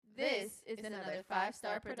is another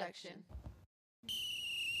five-star production.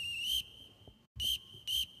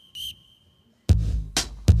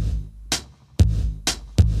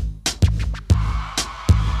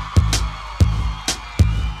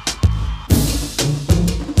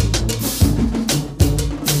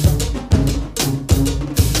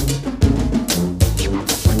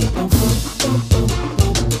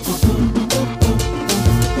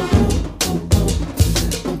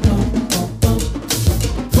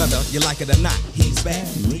 You like it or not, he's back.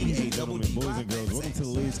 Ladies and gentlemen, boys and girls, welcome to the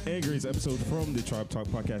latest and greatest episode from the Tribe Talk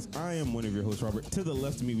Podcast. I am one of your hosts, Robert. To the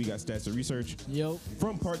left of me, we got Stats and Research. Yo.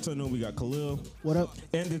 From Parts Unknown, we got Khalil. What up?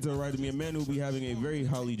 And to the right of me, a man who will be having a very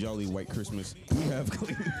holly jolly white Christmas. We have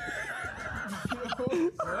Clayton.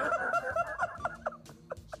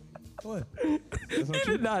 What? That's not You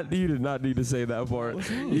true. did not need to say that part.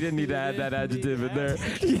 You didn't need to add that adjective in there.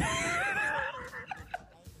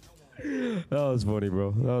 That was funny, bro.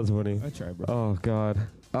 That was funny. I tried, bro. Oh God.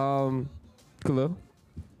 Khalil,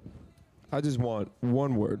 I just want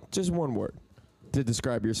one word, to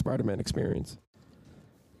describe your Spider-Man experience.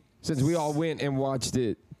 Since we all went and watched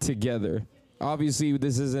it together. Obviously,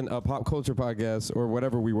 this isn't a pop culture podcast or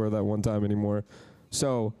whatever we were that one time anymore.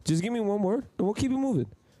 So just give me one word, and we'll keep it moving.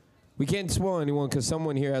 We can't spoil anyone because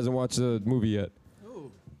someone here hasn't watched the movie yet.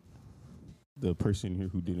 The person here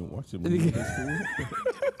who didn't watch the movie.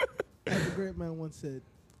 As the great man once said,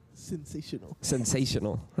 sensational.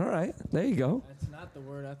 Sensational. All right, there you go. That's not the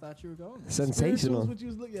word I thought you were going with. Spiritual Sensational. is what you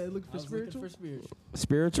was looking at. Looking I for was spiritual. looking for spiritual.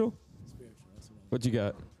 Spiritual? Spiritual, that's what What you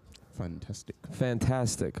got? Fantastic.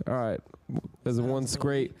 Fantastic. All right. As the Sounds once so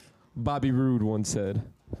great Bobby Roode once said,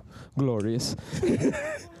 glorious.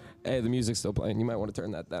 Hey, the music's still playing. You might want to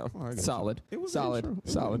turn that down. Oh, I got you. Solid. It was Solid. an intro. It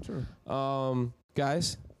was Solid. an intro.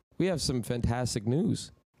 Guys, we have some fantastic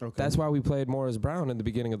news. Okay. That's why we played Morris Brown in the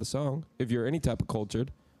beginning of the song. If you're any type of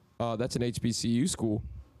cultured, that's an HBCU school.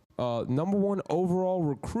 #1 overall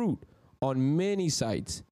recruit on many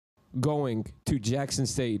sites going to Jackson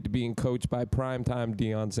State being coached by primetime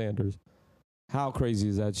Deion Sanders. How crazy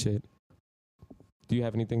is that shit? Do you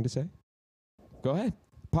have anything to say? Go ahead.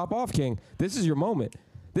 Pop off, King. This is your moment.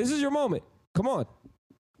 This is your moment. Come on.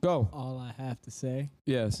 Go. All I have to say,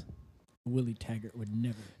 Yes. Willie Taggart would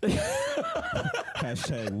never.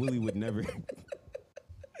 Hashtag Willie would never.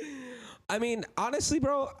 I mean, honestly,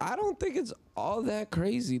 bro, I don't think it's all that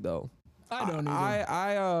crazy, though. I don't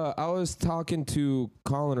either. I was talking to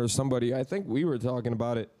Colin or somebody. I think we were talking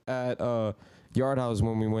about it at Yard House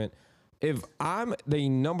when we went. If I'm the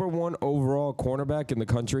 #1 overall cornerback in the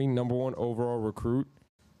country, #1 overall recruit,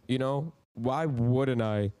 you know, why wouldn't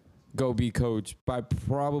I go be coached by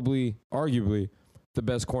probably, arguably, the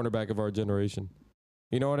best cornerback of our generation?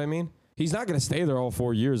 You know what I mean? He's not going to stay there all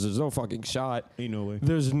 4 years. There's no fucking shot. Ain't no way.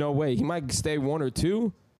 There's no way. He might stay 1 or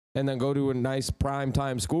 2 and then go to a nice prime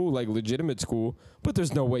time school, like legitimate school, but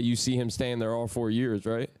there's no way you see him staying there all 4 years,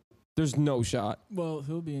 right? There's no shot. Well,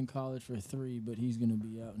 he'll be in college for 3, but he's going to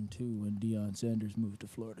be out in 2 when Deion Sanders moves to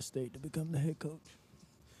Florida State to become the head coach.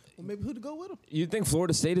 Well, maybe who to go with him? You think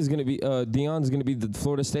Florida State is going to be, Deion's going to be the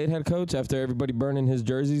Florida State head coach after everybody burning his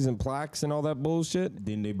jerseys and plaques and all that bullshit?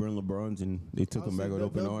 Then they burned LeBron's and they took him back with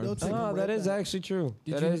open they'll arms. take him Ah, right that is back. actually true.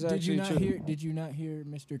 Did That you, is did actually you not true. hear? Did you not hear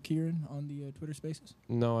Mr. Kieran on the Twitter Spaces?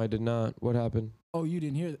 No, I did not. What happened? Oh, you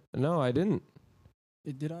didn't hear that? No, I didn't.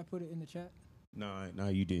 Did I put it in the chat? Nah,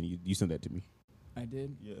 you didn't. You sent that to me. I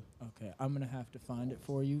did. Yeah. Okay, I'm gonna have to find it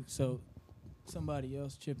for you. So, somebody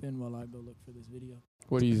else chip in while I go look for this video.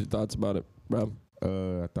 What are your thoughts about it, Rob?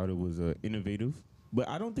 I thought it was innovative, but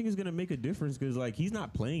I don't think it's gonna make a difference because like he's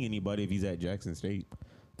not playing anybody if he's at Jackson State.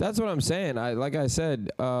 That's what I'm saying. Like I said,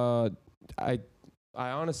 I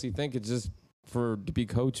honestly think it's just to be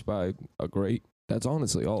coached by a great. That's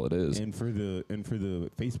honestly all it is. And for the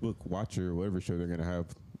Facebook Watcher, whatever show they're gonna have,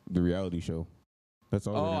 the reality show. That's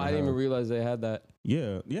all. Oh, they're gonna I didn't even have. realize they had that.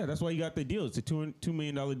 Yeah. That's why you got the deal. It's a $2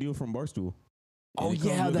 million deal from Barstool. Oh And it comes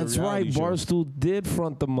yeah, with a that's right. reality show. Barstool did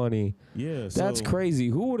front the money. Yeah, That's so- crazy.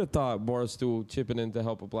 Who would have thought Barstool chipping in to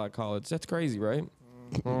help a black college? That's crazy, right?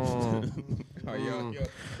 Oh, Don't say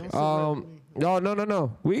that Um, to me.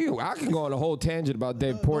 No. I can go on a whole tangent about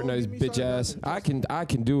Dave No, Portnoy's don't get me bitch started ass. about it. I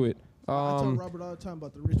can do it. I tell Robert all the time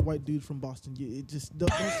about the rich white dude from Boston. Yeah, it just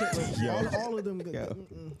don't say like, all of them.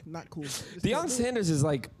 Not cool. Just Deion don't do it. Sanders is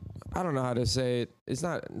like, I don't know how to say it. It's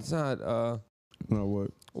not. No,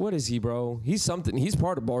 what? What is he, bro? He's something. He's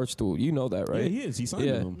part of Barstool. You know that, right? Yeah, he is. He signed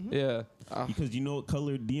Yeah, him. yeah. Because you know what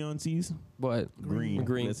color Deion sees? But Green.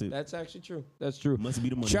 green. That's it. That's actually true. That's true. Must be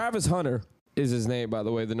the money. Travis Hunter is his name, by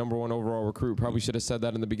the way, the #1 overall recruit. Probably should have said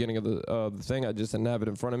that in the beginning of the thing. I just didn't have it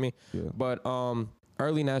in front of me. Yeah. But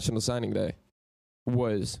early National Signing Day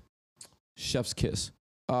was chef's kiss.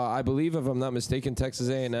 I believe, if I'm not mistaken, Texas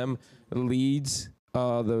A&M leads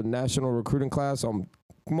the national recruiting class on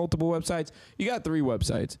multiple websites. You got 3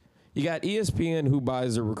 websites. You got ESPN, who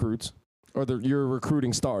buys the recruits, or your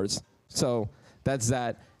recruiting stars. So that's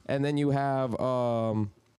that. And then you have 24/7,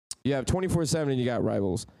 and you got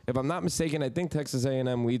Rivals. If I'm not mistaken, I think Texas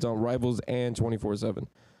A&M leads on Rivals and 24/7.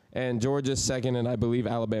 And Georgia's second, and I believe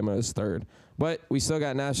Alabama is third. But we still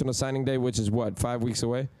got National Signing Day, which is what, 5 weeks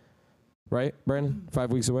away? Right, Brandon?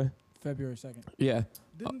 5 weeks away? February 2nd. Yeah.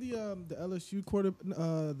 Didn't the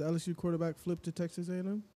LSU quarterback flip to Texas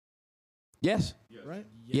A&M? Yes. Right?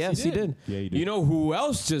 Yes, he did. Yeah, he did. You know who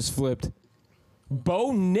else just flipped?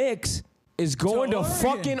 Bo Nix is going to Oregon.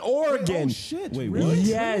 fucking Oregon. Oh shit! Wait, really? what?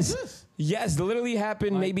 Yes. When was this? Yes, literally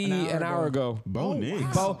happened Like maybe an hour ago. Bo Oh,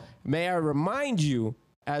 Nix. wow. May I remind you,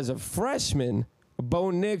 as a freshman, Bo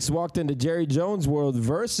Nix walked into Jerry Jones' world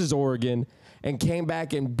versus Oregon and came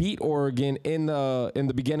back and beat Oregon in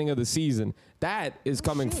the beginning of the season. That is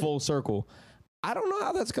coming full circle. I don't know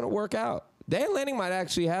how that's going to work out. Dan Lanning might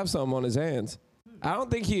actually have something on his hands. I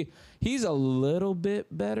don't think he's a little bit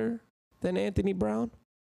better than Anthony Brown,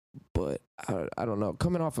 but I don't know.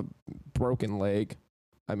 Coming off a broken leg,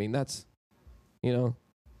 I mean, that's,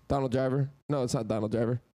 Donald Driver. No, it's not Donald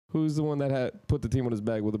Driver. Who's the one that had put the team on his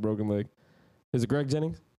back with a broken leg? Is it Greg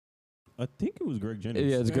Jennings? I think it was Greg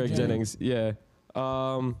Jennings. Yeah, it's Greg Greg Jennings. Yeah.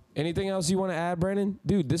 Anything else you want to add, Brandon?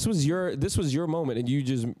 Dude, this was your moment, and you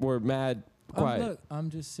just were mad quiet. Look, I'm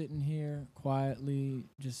just sitting here quietly,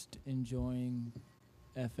 just enjoying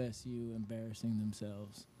FSU embarrassing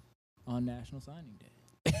themselves on National Signing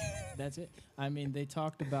Day. That's it. I mean, they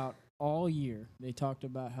talked about all year. They talked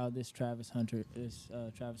about how this Travis Hunter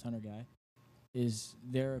guy is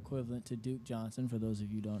their equivalent to Duke Johnson. For those of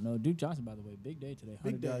you who don't know, Duke Johnson, by the way, big day today.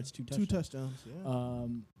 100 Big day. yards, 2 Two touchdowns. touchdowns. Yeah.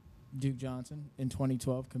 Duke Johnson in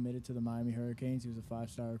 2012 committed to the Miami Hurricanes. He was a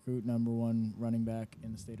 5-star recruit, #1 running back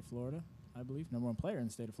in the state of Florida, I believe, #1 player in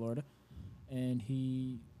the state of Florida. And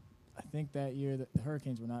I think that year the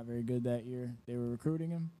Hurricanes were not very good that year. They were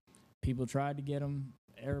recruiting him. People tried to get him.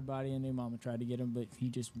 Everybody and their mama tried to get him, but he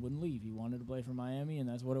just wouldn't leave. He wanted to play for Miami, and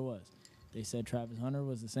that's what it was. They said Travis Hunter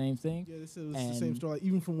was the same thing. Yeah, they said it was the same story. Like,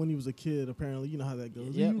 even from when he was a kid, apparently, you know how that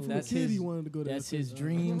goes. Yep, Even from a kid, he wanted to go to That's FSU. his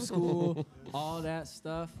dream school, all that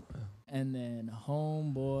stuff. And then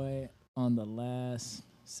homeboy on the last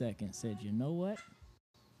second said, you know what?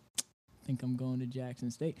 I think I'm going to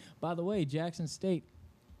Jackson State. By the way, Jackson State,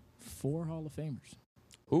 4 Hall of Famers.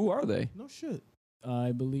 Who are they? No shit.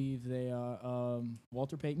 I believe they are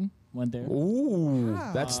Walter Payton went there. Ooh,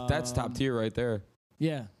 Wow. that's top tier right there.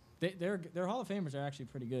 Yeah. Their Hall of Famers are actually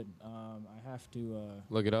pretty good. I have to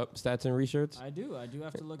Look it up. Stats and research. I do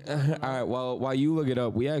have to look All that one up. right. Well, while you look it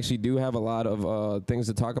up, we actually do have a lot of things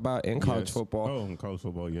to talk about in college Yes. football. Oh, in college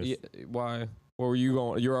football, yes. Yeah, why? Where were you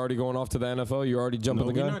going? You're already going off to the NFL. You're already jumping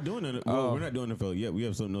No, the we're gun. not doing it. Oh. No, we're not doing NFL yet. We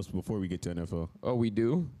have something else before we get to NFL. Oh, we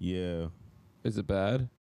do. Yeah. Is it bad?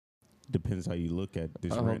 Depends how you look at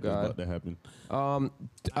this Oh, rant that's God. about to happen.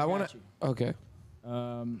 I want got to. you. Okay.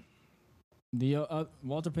 The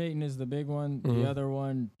Walter Payton is the big one. Mhm. The other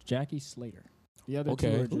one, Jackie Slater. The other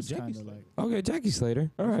Okay. two are Ooh, just Jackie kind of Slater. like. Okay, Jackie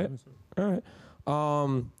Slater. All right. All right.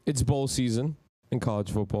 It's bowl season in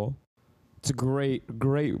college football. It's a great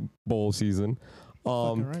bowl season.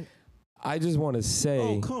 Fucking right. I just want to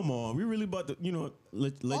say. Oh, come on. We really about to,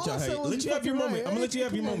 let All y'all I said was let you you have your fucking moment. right. I'm gonna let you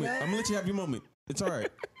have your Come on, moment. man. I'm gonna let you have your moment. It's all right.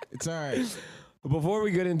 It's all right. Before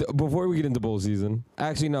we get into bowl season,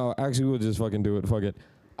 actually we'll just fucking do it. Fuck it.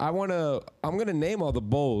 I'm gonna name all the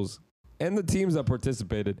bowls and the teams that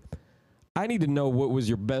participated. I need to know what was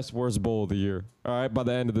your best worst bowl of the year. All right, by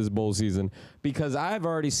the end of this bowl season, because I've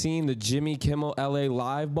already seen the Jimmy Kimmel LA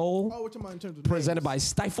Live Bowl Oh, what you mind in terms of presented names? by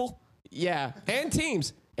Stifle. Yeah, and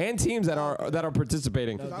teams that are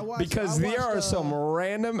participating, I watched- because I there watched, are some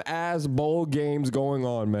random ass bowl games going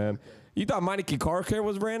on, man. You thought Meineke Car Care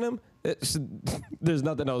was random? There's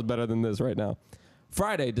nothing else better than this right now.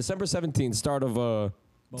 Friday, December 17th, start of Bowl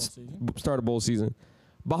season. bowl season.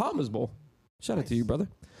 Bahamas Bowl. Shout out to you, brother.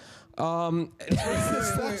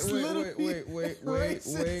 That's literally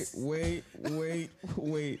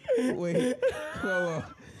wait. Hold on.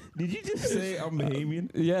 Did you just say I'm Bahamian?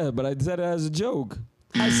 Yeah, but I said it as a joke.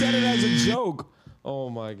 I said it as a joke. Oh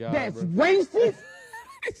my God. That's racist.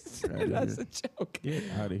 I said it as a joke. Get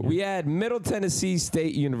out of here. We had Middle Tennessee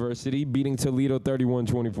State University beating Toledo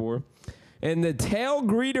 31-24. In the Tail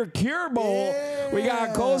Greeter Cure Bowl, we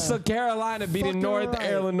got Coastal Carolina beating Fucking North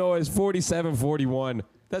right. Illinois 47-41.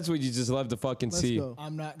 That's what you just love to fucking Let's see. go.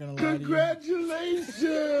 I'm not gonna lie to you. Congratulations.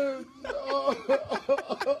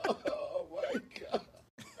 Oh my God.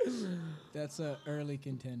 That's an early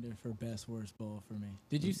contender for best worst bowl for me.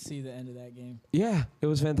 Did you see the end of that game? Yeah, it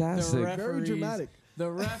was fantastic. The Very referees- dramatic. The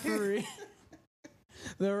referee,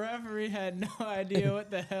 the referee had no idea what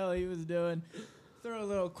the hell he was doing. Threw a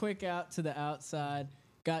little quick out to the outside.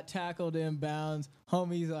 Got tackled in bounds.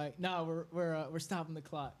 Homie's like, "No, we're stopping the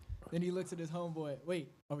clock." Then he looks at his homeboy.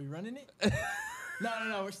 Wait, are we running it?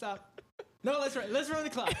 No, we're stopped. No, let's run the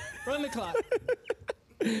clock. Run the clock.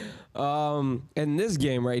 In this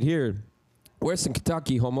game right here, Western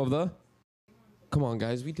Kentucky, home of the. Come on,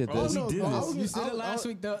 guys, we did Oh, this. we did this. You said it last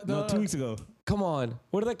week. No, 2 weeks ago. Come on,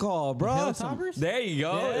 what are they called, bro? Hilltoppers? There you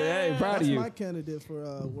go. Yeah. Hey, proud That's of you. my candidate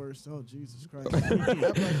for worst. Oh, Jesus Christ.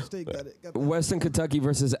 Appalachian State got it. Got that. Western Kentucky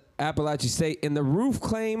versus Appalachian State in the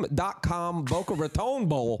roofclaim.com Boca Raton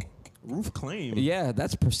Bowl. Roof claim. Yeah,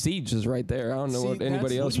 that's prestigious right there. I don't know See, what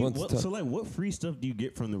anybody that's- else wants to. So like, what free stuff do you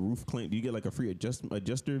get from the roof claim? Do you get like a free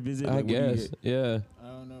adjuster visit? I Like, what do you guess. get? Yeah. I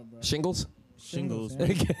don't know, bro. Shingles? Shingles.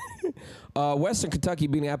 yeah. Western Kentucky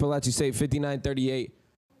beating Appalachian State 59-38.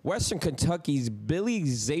 Western Kentucky's Billy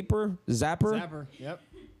Zapper Zapper. Yep.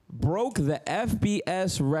 broke the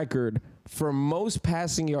FBS record for most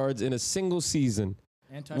passing yards in a single season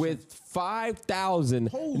And touchdowns. with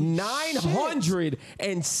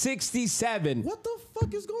 5,967. What the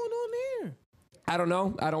fuck is going on here? I don't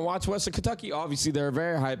know. I don't watch Western Kentucky. Obviously, they're a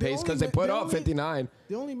very high pace only because they ma- put they up only- 59.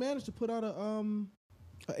 They only managed to put out a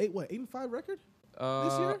 8-5 record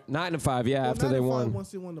this year? 9-5, yeah, Well, after they 9-5 won.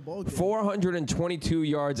 Once they won the bowl game. 422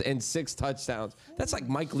 yards and 6 touchdowns. That's like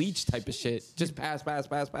Mike Leach type of shit. Just pass.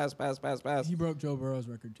 He broke Joe Burrow's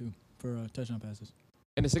record too for touchdown passes.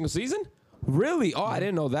 In a single season? Really? Oh, I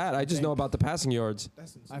didn't know that. I just know about the passing yards.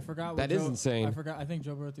 That's insane. I forgot. That what is insane. I forgot. I think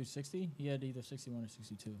Joe Burrow threw 60. He had either 61 or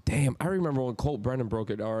 62. Damn, I remember when Colt Brennan broke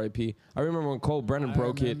it, RIP. I remember when Colt Brennan I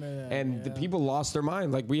broke it, remember that, and the yeah. people lost their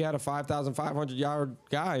mind. Like, we had a 5,500 yard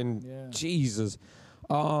guy, and Yeah. Jesus.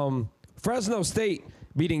 Fresno State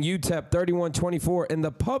beating UTEP 31-24 in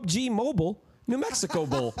the PUBG Mobile New Mexico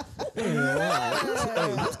Bowl. Hey,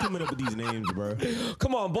 who's coming up with these names, bro?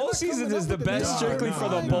 Come on, bowl not season coming is up the with the best names. strictly Nah, for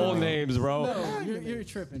the nah, bowl nah. names, bro. No, you're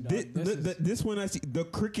tripping, dog. This one I see, the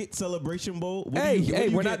Cricket Celebration Bowl. What Hey, do you- what hey,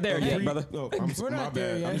 do you we're get? not there A yet, free- brother. Oh, We're my not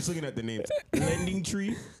there bad. yet. I'm just looking at the names. Lending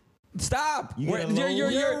Tree. Stop. You get a You're, load? you're,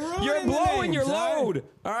 You're you're, ruining you're the blowing your names, all right? load.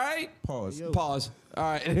 All right? Pause. Yo. Pause. All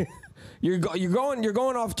right. you're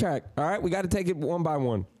going off track. All right? We got to take it one by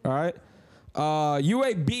one. All right?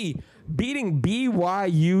 UAB beating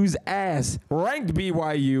BYU's ass. Ranked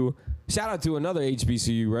BYU. Shout out to another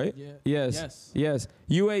HBCU, right? Yeah. Yes.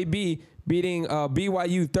 UAB beating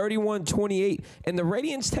BYU 31-28 in the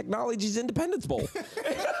Radiance Technologies Independence Bowl.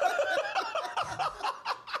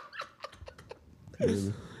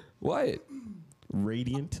 What?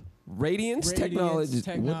 Radiant. Radiance Technologies.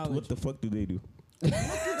 What the fuck do they do?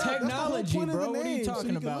 Technology, point of the bro. What are you name, so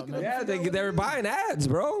talking you can about, look it man? up. Yeah, they're buying ads,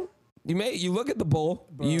 bro. You look at the bowl.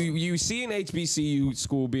 Bro. You see an HBCU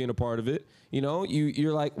school being a part of it. You know,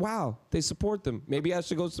 you're like, wow, they support them. Maybe I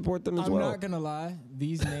should go support them as I'm well. not gonna lie.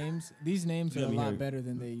 These names are a Let me lot hear it. better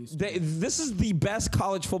than they used to. This is the best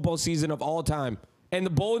college football season of all time, and the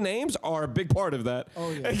bowl names are a big part of that.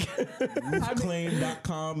 Oh yeah,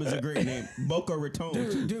 Roofclaim.com is a great name. Boca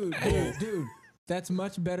Raton. dude. That's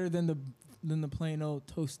much better than the plain old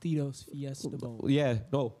Tostitos Fiesta Bowl. Yeah,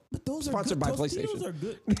 no. But those Sponsored by Tostitos PlayStation. are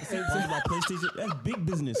good. Sponsored by PlayStation. That's big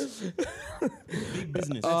business. Big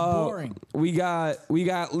business. Boring. We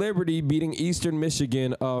got Liberty beating Eastern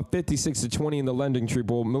Michigan 56-20 in the Lending Tree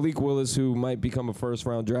Bowl. Malik Willis, who might become a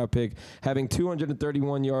first-round draft pick, having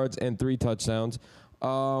 231 yards and 3 touchdowns.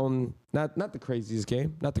 Not the craziest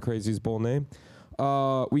game, not the craziest bowl name.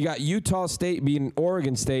 We got Utah State beating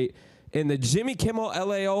Oregon State in the Jimmy Kimmel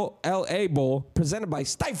LA Bowl, presented by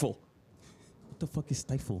Stifle. What the fuck is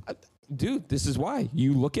Stifle? Dude, this is why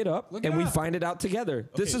you look it up Look and it we up. find it out together.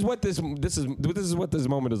 This Okay. is what this is what this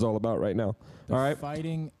moment is all about right now. The All right.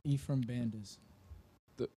 Fighting Ephraim Bandits.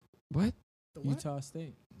 What? Utah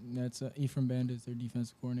State. That's Ephraim Bandits, their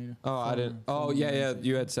defensive coordinator. Oh, I didn't. Oh, Former yeah. organization.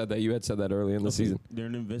 You had said that. You had said that early in the Okay, season. They're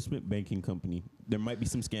an investment banking company. There might be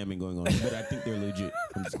some scamming going on, but I think they're legit.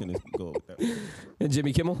 I'm just gonna go with that. And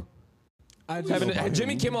Jimmy Kimmel I just,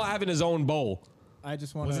 Jimmy Kimmel having his own bowl. I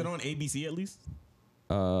just want Was to. it on ABC at least?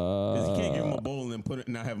 Because you can't give him a bowl and then put it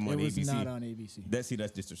not have him It on was ABC. not on ABC. That's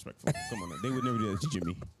disrespectful. Come on, they would never do that to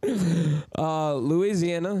Jimmy.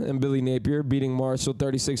 Louisiana and Billy Napier beating Marshall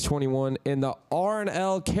 36-21 in the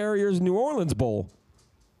R&L Carriers New Orleans Bowl.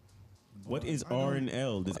 What is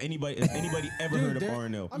R&L? Has anybody ever heard of they're-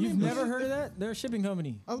 R&L? I You've mean, never heard of that? They're a shipping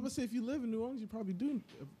company. I was about to say, if you live in New Orleans, you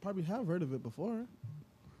probably have heard of it before.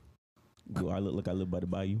 Do I look like I live by the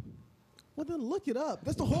bayou? Well, then look it up.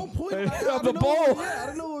 That's the whole point Of I the don't know bowl. I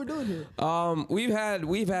don't know what we're doing here.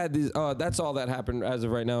 We've had these. That's all that happened as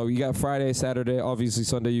of right now. You got Friday, Saturday, obviously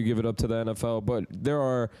Sunday. You give it up to the NFL, but there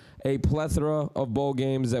are a plethora of bowl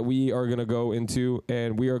games that we are gonna go into,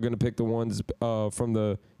 and we are gonna pick the ones from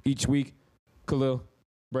the each week. Khalil,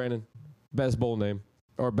 Brandon, best bowl name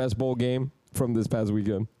or best bowl game from this past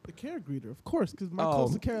weekend. The carrot greeter, of course, because my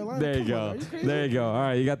close to Carolina. There you Come on, go. are you crazy? There you go. All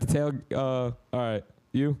right, you got the tail. All right,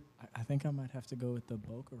 you. I think I might have to go with the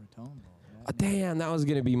Boca Raton Bowl. Damn, that was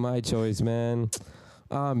gonna be my choice, man.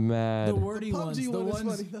 I'm mad. The wordy The ones. PUBG The one is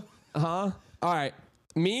ones. funny though. Huh? All right.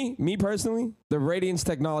 Me personally, the Radiance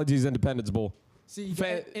Technologies Independence Bowl. See,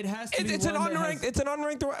 Fan- it has to be It's an one that unranked. has- It's an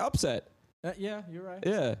unranked upset. yeah, you're right.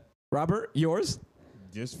 Yeah. Robert, yours?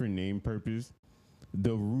 Just for name purpose,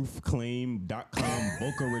 the roofclaim.com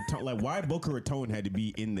Boca Raton. Like, why Boca Raton had to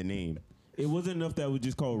be in the name? It wasn't enough that it was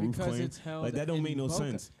just called roof Because claim. it's held Like, that don't in make no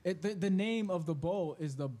Boca. sense. The name of the bowl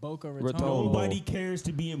is the Boca Raton. Raton. Bowl. Nobody cares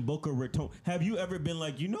to be in Boca Raton. Have you ever been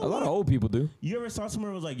like, you know A lot what? of old people do. You ever saw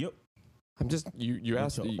someone who was like, yo, I'm just you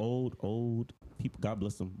asked. bunch of old people. God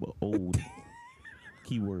bless them, but old.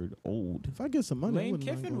 Keyword old. If I get some money, I Lane wouldn't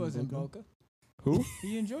mind Kiffin going was to in Boca. Boca. Who?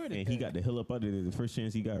 He enjoyed it. And he there. got the hill up out of there the first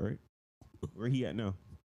chance he got, right? Where he at now?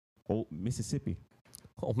 Old Mississippi.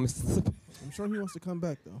 Oh, Mississippi. I'm sure he wants to come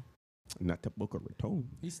back though. Not to Boca Raton.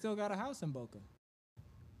 He still got a house in Boca.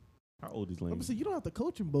 How old is I'm Lane? gonna say you don't have to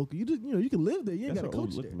coach in Boca. You just you can live there. You ain't That's got to an old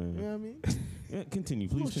coach look, there. man. You know what I mean? Yeah, continue,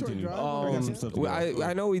 Little please short continue. drive. I got some stuff to Well, go.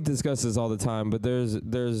 I know we discuss this all the time, but there's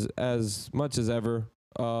as much as ever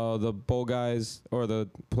the bowl guys or the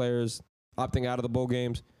players opting out of the bowl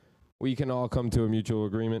games. We can all come to a mutual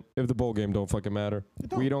agreement. If the bowl game don't fucking matter,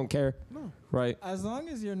 It we don't care, No. right? As long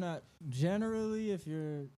as you're not, generally, if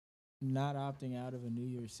you're not opting out of a New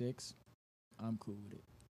Year's Six, I'm cool with it.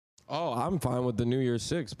 Oh, I'm fine with the New Year's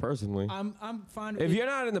Six personally. I'm fine. If you're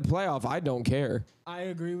not in the playoff, I don't care I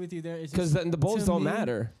agree with you there. It's because just, then the bowls to don't me-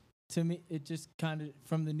 matter. to me, it just kind of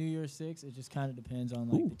from the New Year's Six, it just kind of depends on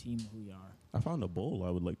like Ooh. the team who you are. I found a bowl I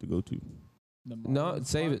would like to go to. The No, Marlins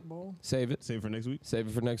save Park it. Bowl? Save it. Save it for next week. Save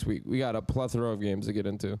it for next week. We got a plethora of games to get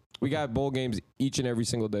into. We got bowl games each and every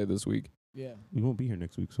single day this week. Yeah. We won't be here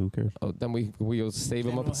next week, so who cares? Oh, then we'll save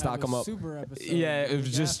them Then up we'll and stock have them a up. Super episode. Yeah, the it was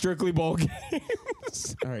week just after. strictly bowl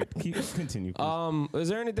games. All right, continue. Please. Is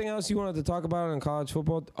there anything else you wanted to talk about in college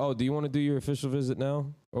football? Oh, do you want to do your official visit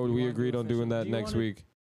now, or You we wanna do agreed on doing official- that do you next wanna- week?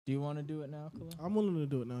 Do you want to do it now, Khalil? I'm willing to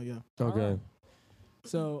do it now. Yeah. Okay, Alright.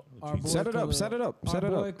 So our boy set it up. Khalil- Set it up. Our Set it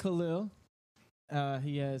boy up. Khalil,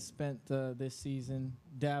 he has spent this season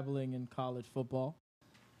dabbling in college football,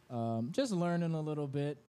 just learning a little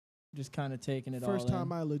bit, just kind of taking it First all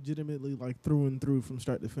time in. I legitimately through and through from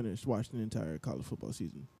start to finish watched an entire college football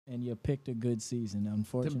season. And you picked a good season,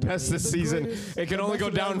 unfortunately. best this The season. greatest- It can the only best go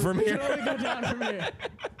of down ever. from It here. can only go down from here.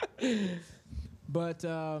 But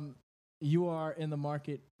you are in the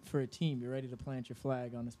market for a team. You're ready to plant your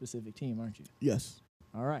flag on a specific team, aren't you? Yes.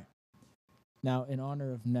 All right. Now, in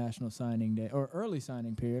honor of National Signing Day or early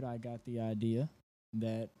signing period, I got the idea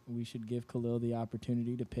that we should give Khalil the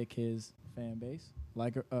opportunity to pick his fan base,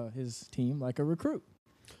 like his team, like a recruit.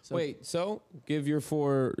 So Wait, so give your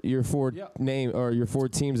four Yep. name or your four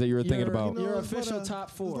teams that you were thinking Your- about. Your there's a lot official of- top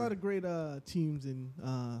There's four. a lot of great teams and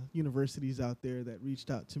universities out there that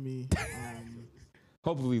reached out to me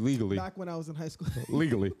Hopefully legally. back when I was in high school.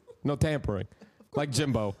 Legally. No tampering. Like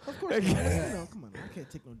Jimbo. Of course, not. Come on, I can't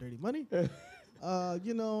take no dirty money.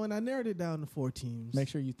 And I narrowed it down to 4 teams. Make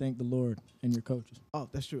sure you thank the Lord and your coaches. Oh,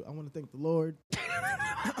 that's true. I want to thank the Lord.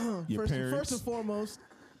 Your First parents. and foremost,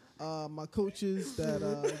 my coaches that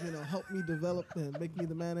helped me develop and make me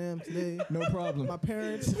the man I am today. No problem. My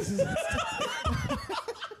parents.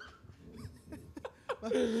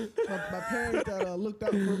 my parents that looked out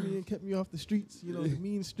for me and kept me off the streets. The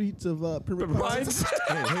mean streets of Pembroke Pines.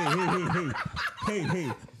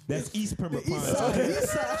 hey. That's East Pembroke The east Pines. side. Okay.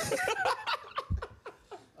 East side.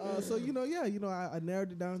 I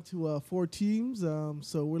narrowed it down to 4 teams.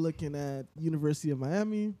 So we're looking at University of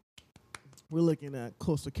Miami. We're looking at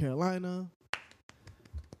Coastal Carolina,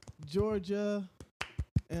 Georgia,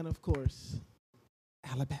 and of course,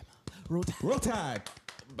 Alabama. Roll Tide.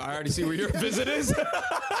 I already see where your visit is.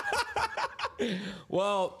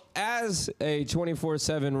 Well, as a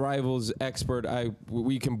 24/7 Rivals expert,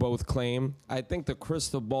 we can both claim I think the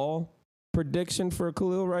crystal ball prediction for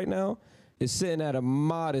Khalil right now is sitting at a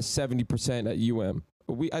modest 70% at UM.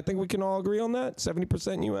 I think we can all agree on that.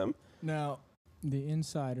 70% UM. Now, the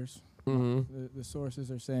insiders, Mm-hmm. the sources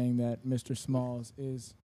are saying that Mr. Smalls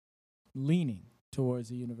is leaning towards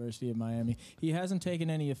the University of Miami. He hasn't taken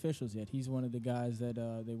any officials yet. He's one of the guys that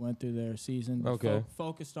they went through their season, Okay.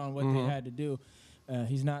 focused on what they had to do.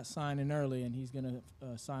 He's not signing early, and he's going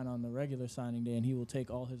to sign on the regular signing day, and he will take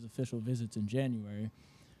all his official visits in January.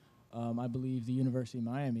 I believe the University of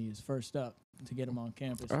Miami is first up to get him on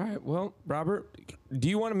campus. All right. Well, Robert, do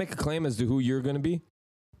you want to make a claim as to who you're going to be?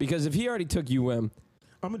 Because if he already took UM,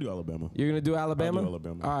 I'm gonna do Alabama. you're going to do Alabama? I'll do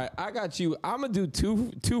Alabama. All right. I got you. I'm going to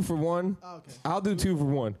do two for one. Oh, okay. I'll do 2 for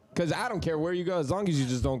 1 because I don't care where you go as long as you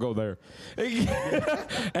just don't go there.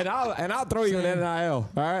 and I'll throw you an NIL. All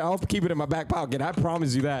right. I'll keep it in my back pocket. I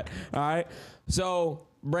promise you that. All right. So,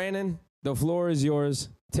 Brandon, the floor is yours.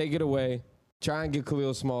 Take it away. Try and get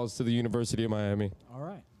Khalil Smalls to the University of Miami. All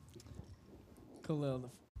right.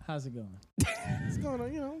 Khalil, how's it going? It's going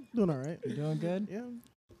on, doing all right. You doing good? Yeah.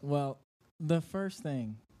 Well, the first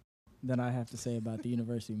thing that I have to say about the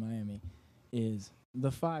University of Miami is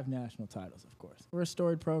the 5 national titles, of course. We're a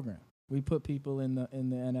storied program. We put people in the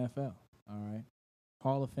NFL, all right?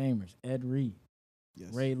 Hall of Famers, Ed Reed,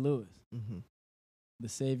 Yes. Ray Lewis, Mm-hmm. the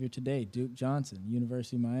savior today, Duke Johnson,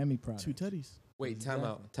 University of Miami product. 2 teddies. Wait, Exactly.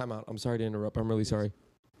 time out. I'm sorry to interrupt. I'm really sorry.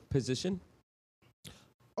 Position?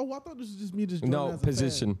 Oh, I thought this was just me just joining No, as a fan.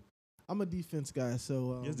 position. I'm a defense guy,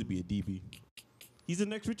 so He has to be a DB. He's the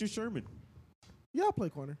next Richard Sherman. yeah, I'll play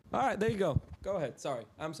corner. All right, there you go. Go ahead. Sorry.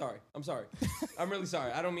 I'm sorry. I'm really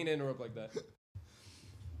sorry. I don't mean to interrupt like that.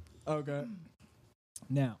 Okay.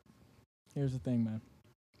 Now, here's the thing, man.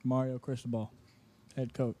 Mario Cristobal,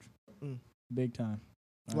 head coach, Mm. big time.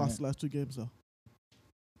 All Lost right. the last 2 games though.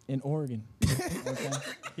 In Oregon. Okay?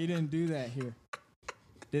 He didn't do that here.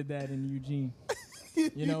 Did that in Eugene.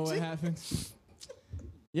 You know what happens?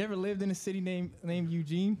 You ever lived in a city named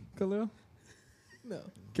Eugene, Khalil? No.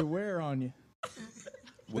 Could wear on you.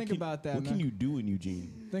 Think about that, What man. can you do in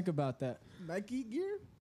Eugene? Think about that. Nike gear?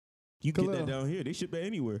 You get Khalil. that down here. They ship that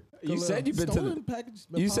anywhere. You said you've been to Stolen the. package.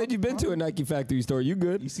 You said you've been to a Nike factory store. You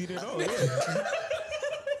good? You see that? Oh, yeah.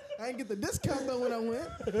 I didn't get the discount though when I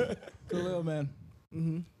went. Khalil, man,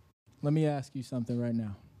 Mm-hmm. let me ask you something right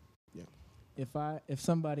now. Yeah. If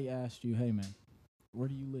somebody asked you, hey, man, where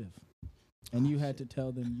do you live? And you had to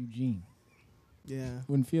tell them Eugene. Yeah.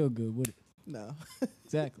 Wouldn't feel good, would it? No.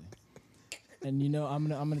 Exactly. And I'm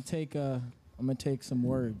gonna take some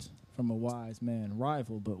words from a wise man,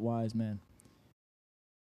 rival but wise man.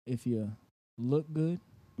 If you look good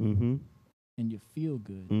Mm-hmm. and you feel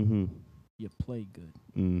good, Mm-hmm. you play good.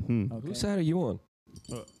 Mm-hmm. Okay. Whose side are you on?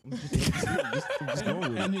 Just going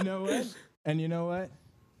with it. And you know what? And you know what?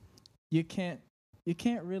 You can't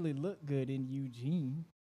really look good in Eugene.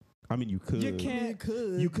 I mean, you could. You can't.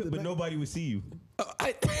 You could, but nobody would see you.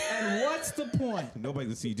 And what's the point? Nobody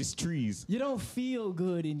would see you. Just trees. You don't feel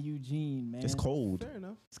good in Eugene, man. It's cold. Fair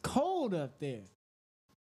enough. It's cold up there.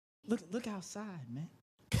 Look outside, man.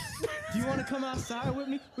 Do you want to come outside with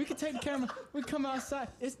me? We can take the camera. We come outside.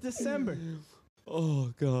 It's December.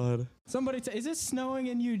 Oh God. Somebody, is it snowing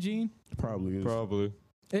in Eugene? Probably is. Probably.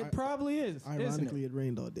 It probably is. Isn't Ironically, it? it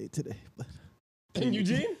rained all day today. But In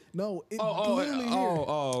Eugene? no, it Oh, literally here. But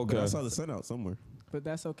I okay. saw the sun out somewhere. But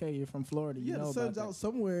that's okay. You're from Florida. You Yeah, know the about sun's that. out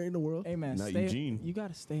somewhere in the world. Hey man, Not stay, Eugene. you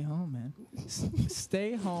gotta stay home, man.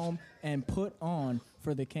 Stay home and put on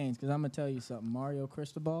for the Canes. Because I'm gonna tell you something. Mario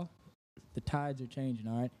Cristobal, the tides are changing.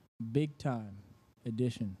 All right, big time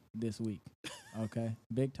edition this week. Okay,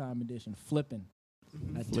 big time edition. Flipping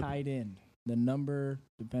a tight end. The number,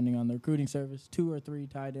 depending on the recruiting service, 2 or 3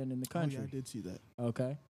 tight end in the Oh, country. yeah, I did see that.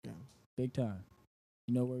 Okay, Yeah. big time.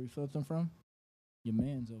 You know where we flipped them from? Your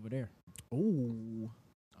man's over there. Oh,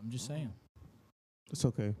 I'm just saying. It's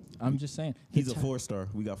okay. I'm just saying. He's The a 4-star.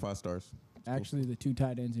 We got 5 stars. Actually, the 2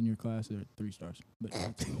 tight ends in your class are 3 stars. But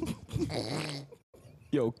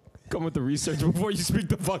Yo, come with the research before you speak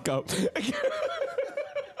the fuck up.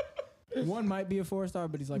 one might be a 4-star,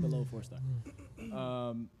 but he's like a low 4-star.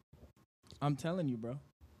 I'm telling you, bro.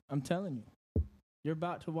 I'm telling you. You're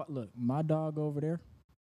about to look. My dog over there,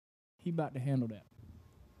 he about to handle that.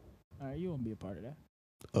 All right, you won't be a part of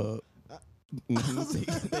that.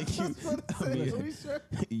 Thank you. I mean, Are we sure?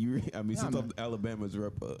 Nah, since man. I'm Alabama's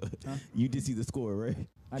rep, Huh? you did see the score, right?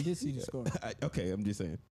 I did see the score. Okay, I'm just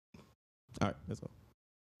saying. All right, that's all.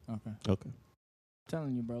 Okay. Okay.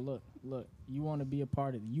 Telling you, bro. Look. You want to be a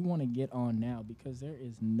part of it. You want to get on now because there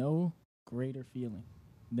is no greater feeling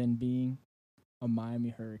than being a Miami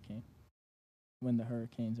Hurricane when the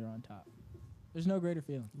Hurricanes are on top. There's no greater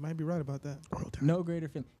feeling. You might be right about that. No greater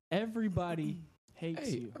feeling. Everybody hates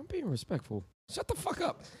Hey, you. I'm being respectful. Shut the fuck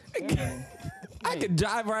up. Yeah, man. I could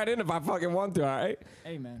dive right in if I fucking want to, all right?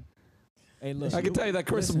 Hey, man. Hey, look. I can tell you that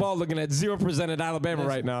Crystal listen. Ball looking at 0% at Alabama Listen.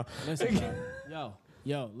 right now. Listen, bro.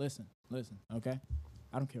 Yo, listen. Listen, okay?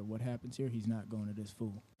 I don't care what happens here. He's not going to this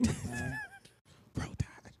fool. All right? Bro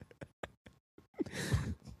died.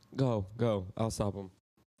 Go. I'll stop him.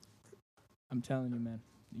 I'm telling you, man.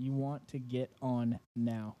 You want to get on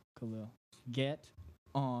now, Khalil. Get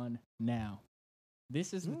on now.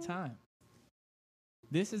 This is the time.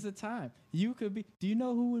 This is the time. You could be. Do you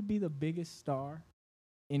know who would be the biggest star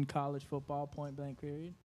in college football, point blank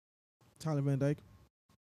period? Tyler Van Dyke.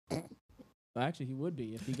 Well, actually, he would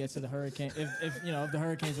be if he gets to the Hurricane. If the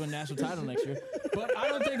Hurricanes win national title next year. But I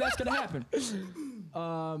don't think that's gonna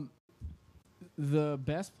happen. The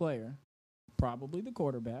best player, probably the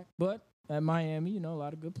quarterback, but at Miami, a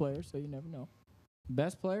lot of good players, so you never know.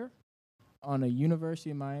 Best player on a University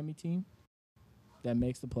of Miami team that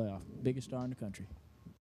makes the playoff. Biggest star in the country.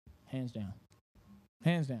 Hands down.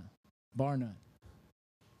 Hands down. Bar none.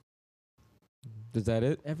 Is that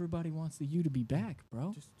it? Everybody wants the U to be back,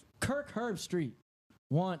 bro. Kirk Herbstreit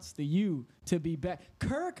wants the U to be back.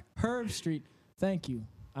 Kirk Herbstreit. Thank you.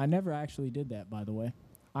 I never actually did that, by the way.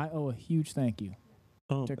 I owe a huge thank you.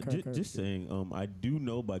 to Kirk Just saying, I do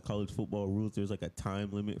know by college football rules there's like a time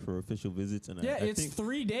limit for official visits, and Yeah, I it's think,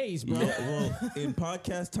 3 days, bro. Yeah, well, in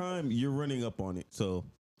podcast time, you're running up on it. So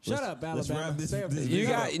Shut up, let's Alabama. wrap this. Stay up this there. You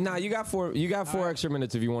video got up. you got four. You got four extra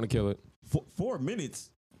minutes if you want to kill it. 4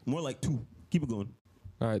 minutes, more like 2. Keep it going.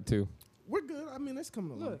 All right, 2. We're good. I mean, it's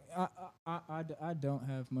coming along. Look, I don't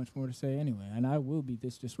have much more to say anyway, and I will be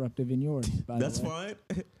this disruptive in yours. By That's the way.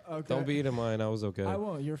 fine. Okay. Don't be it in mine. I was okay. I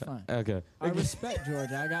won't. You're fine. Okay. I respect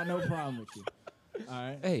Georgia. I got no problem with you. All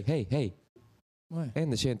right. Hey. What?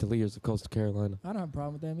 And the Chandeliers of Coastal Carolina. I don't have a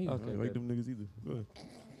problem with them either. I Okay. don't like them niggas either. Go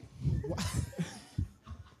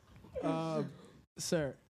ahead.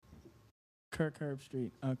 Sir, Kirk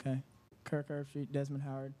Herbstreit, okay? Kirk Herbstreit, Desmond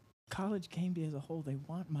Howard. College game day as a whole, they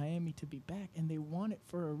want Miami to be back, and they want it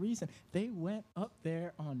for a reason. They went up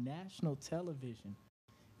there on national television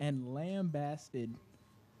and lambasted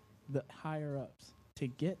the higher-ups to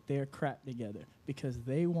get their crap together because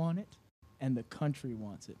they want it and the country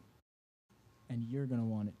wants it. And you're going to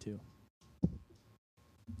want it too.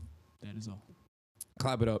 That is all.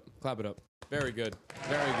 Clap it up. Clap it up. Very good.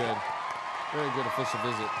 Very good. Very good official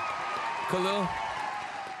visit. Khalil,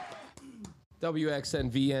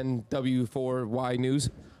 WXNVN W4Y News.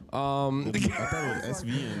 I thought it was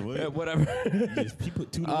SVN. What? Whatever. He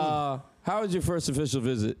put 2 to 1. How was your first official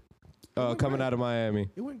visit coming great. out of Miami?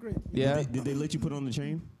 It went great. Yeah. Did they let you put on the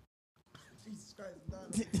chain? Jesus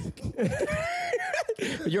Christ.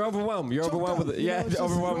 You're overwhelmed. You're overwhelmed with it. Yeah, it's just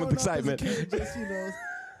overwhelmed with growing up excitement. as a kid, just,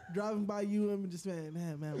 driving by you and just,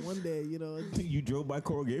 man, one day, You drove by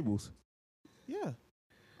Coral Gables. yeah.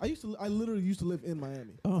 I literally used to live in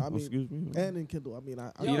Miami. Oh, I mean, excuse me. and in Kendall. I mean,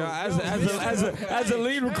 You know, as a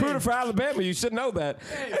lead recruiter for Alabama, you should know that.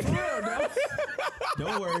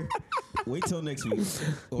 Don't worry. Wait till next week.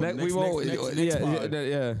 Or We won't. next pod.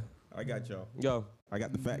 Yeah. I got y'all. Go. I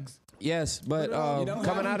got the facts. Yes, but You don't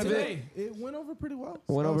coming have out of them it, today. it went over pretty well.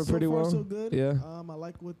 Went over so pretty far, well? So good. Yeah. I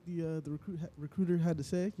like what the recruiter had to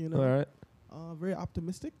say. all right. Very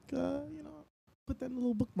optimistic. Put that in a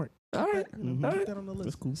little bookmark. All right. Put that on the list.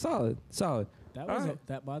 That's cool. Solid. That All was right.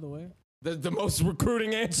 that, by the way. The most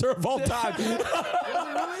recruiting answer of all time.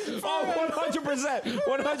 Oh, 100%.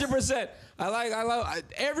 100%. I love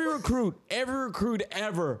every recruit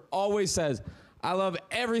ever always says, I love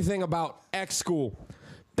everything about X school.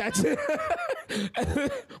 That's it.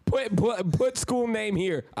 put school name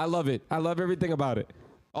here. I love it. I love everything about it.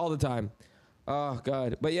 All the time. Oh,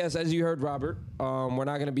 God. But yes, as you heard, Robert, we're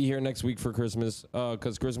not going to be here next week for Christmas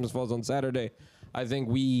because Christmas falls on Saturday. I think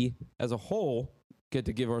we, as a whole, get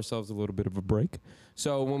to give ourselves a little bit of a break.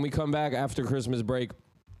 So when we come back after Christmas break,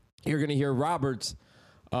 you're going to hear Robert's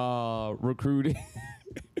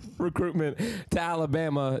recruitment to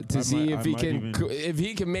Alabama to see if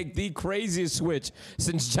he can make the craziest switch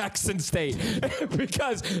since Jackson State.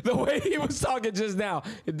 Because the way he was talking just now,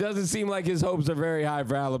 it doesn't seem like his hopes are very high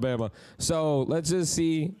for Alabama. So let's just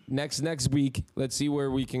see next week. Let's see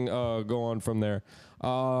where we can go on from there. I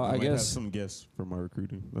might have guess some guests for my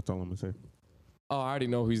recruiting. That's all I'm gonna say. Oh, I already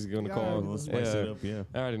know who he's gonna Yeah, call. We'll spice it up. Yeah.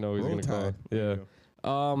 I already know who he's Roll gonna call. Tide. Yeah. There you go.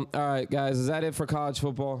 All right, guys. Is that it for college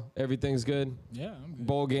football? Everything's good. Yeah, I'm good.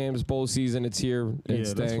 Bowl games, bowl season. It's here. It's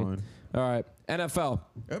Yeah, that's staying. fine. All right. NFL.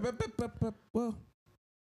 Well,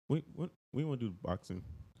 we want to do boxing.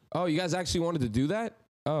 Oh, you guys actually wanted to do that?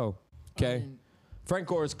 Oh, okay. I mean, Frank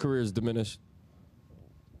Gore's career is diminished.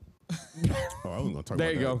 Oh, I was gonna talk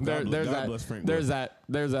There about you go. that. There's God that. bless Frank There's Gore.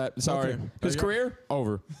 that. Sorry. Okay. His Yeah. career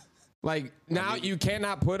over. Like now, you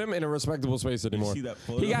cannot put him in a respectable space anymore. see that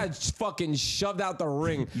photo? He got fucking shoved out the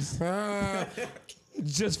ring.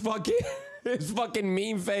 Just fucking. His fucking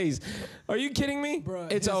mean face. Are you kidding me?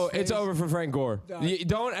 Bruh, it's his face- over for Frank Gore. Dog. You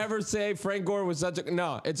don't ever say Frank Gore was such a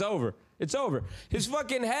no. It's over. It's over. His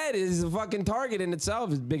fucking head is a fucking target in itself.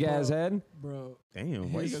 His big ass head. Bro,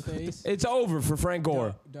 Damn, why you his gotta face. It's over for Frank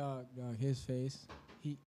Gore. Dog, his face.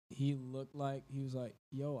 He looked like he was like,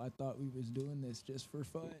 yo, I thought we was doing this just for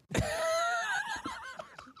fun.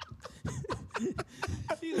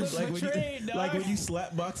 He looked like when betrayed, you, dog. like when you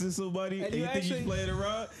slap boxing somebody and, you you think actually- you playing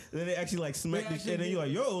around, then they actually like smack the shit, and you're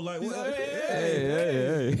like, yo, like, He's what? like,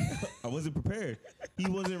 Hey. I wasn't prepared. He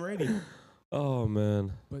wasn't ready. Oh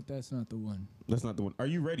man. But that's not the one. That's not the one. Are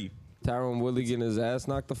you ready? Tyron Woodley getting his ass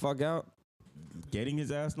knocked the fuck out. Getting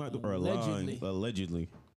his ass knocked or Allegedly. lying? Allegedly.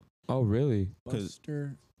 Oh really? 'Cause-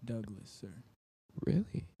 Buster Douglas, sir.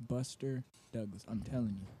 Really? Buster Douglas. I'm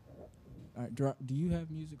telling you. All right, do you have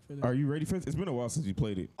music for this? Are you ready for this? It's been a while since we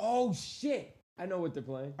played it. Oh shit! I know what they're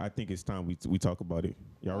playing. I think it's time we talk about it.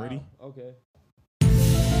 Y'all ready? Okay.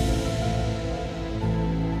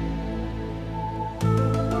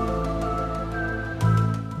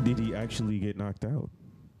 Did he actually get knocked out,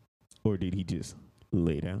 or did he just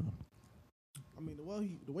lay down? I mean,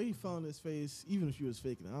 the way he fell on his face, even if he was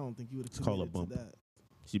faking it, I don't think he would have called a committed to bump. that.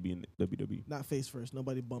 Should be in WWE. Not face first.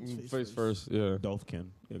 Nobody bumps face, Face first, yeah. Dolph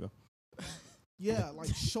Ken. There you go. Yeah,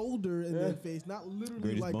 like shoulder and then face, not literally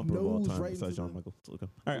Greatest like bumper of all nose time right besides into Shawn the. Michaels. Okay.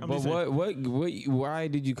 All right, I'm But just saying. why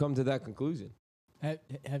did you come to that conclusion?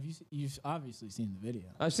 Have you? You've obviously seen the video.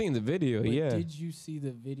 I've seen the video, But yeah. Did you see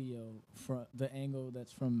the video from the angle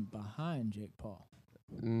that's from behind Jake Paul?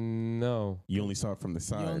 No. You only saw it from the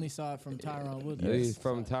side. You only saw it from Tyron Woodley. He's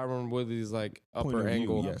from Tyron Woodley's like Point upper of view,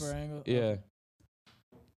 angle. yes. Upper angle. Yeah. Okay.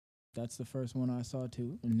 That's the first one I saw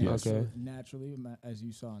too. And Yes. Okay. Naturally, as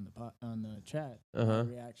you saw on the chat, Uh-huh. my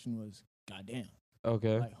reaction was, "Goddamn!"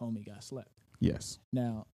 Okay. Like homie got slept. Yes.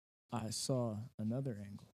 Now, I saw another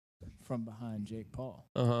angle from behind Jake Paul.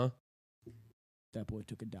 Uh-huh. That boy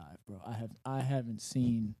took a dive, bro. I haven't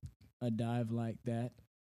seen a dive like that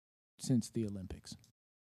since the Olympics.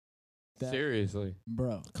 Seriously.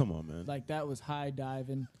 Bro. Come on, man. Like that was high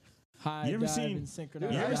diving, You ever seen-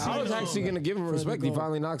 synchronized. you ever seen- I was actually gonna give him For the respect. He goal.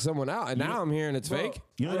 finally knocked someone out, and You now know- I'm hearing it's Bro, fake.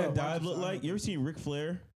 You know what that Bro, dive watch look this like? arm. You ever seen Ric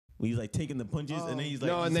Flair? When he's like taking the punches and then he's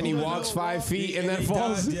like, No, and then he he's walks 5 feet and then he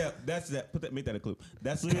falls. dives. Yeah, that's that. Make that a clue.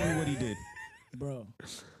 That's literally what he did.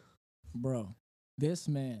 Bro, this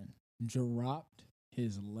man dropped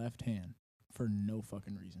his left hand for no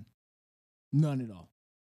fucking reason. None at all.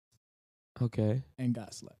 Okay. And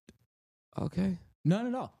got slept. Okay. None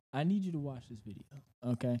at all. I need you to watch this video,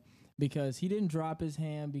 okay? Because he didn't drop his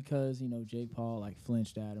hand because, Jake Paul like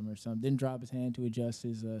flinched at him or something. Didn't drop his hand to adjust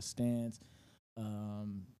his stance.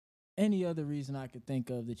 Any other reason I could think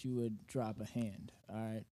of that you would drop a hand, all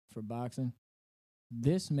right, for boxing.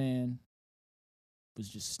 This man was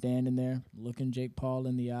just standing there looking Jake Paul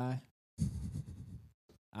in the eye.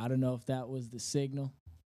 I don't know if that was the signal,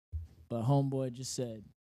 but homeboy just said,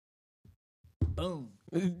 boom.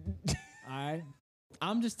 All right?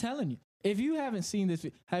 I'm just telling you. If you haven't seen this,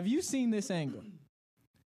 have you seen this angle?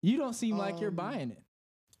 You don't seem like you're buying it.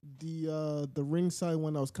 The ringside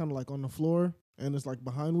one that was kind of like on the floor and it's like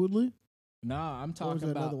behind Woodley. Nah, I'm was talking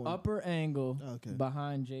that about other one? upper angle Okay.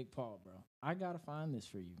 behind Jake Paul, bro. I gotta find this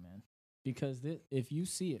for you, man. Because if you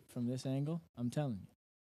see it from this angle, I'm telling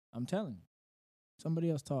you. Somebody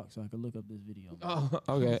else talk so I can look up this video. Oh,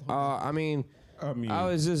 okay. I mean, I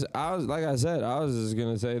was like I said, I was just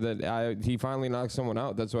gonna say that he finally knocked someone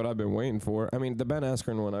out. That's what I've been waiting for. I mean, the Ben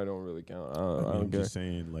Askren one, I don't really count. I don't I'm care. just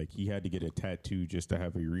saying, like, he had to get a tattoo just to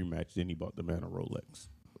have a rematch. Then he bought the man a Rolex.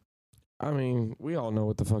 I mean, we all know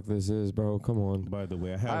what the fuck this is, bro. Come on. By the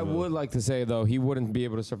way, I would like to say though, he wouldn't be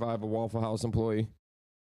able to survive a Waffle House employee.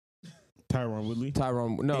 Tyron Woodley.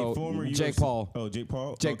 No, A former Jake UFC Paul. Oh, Jake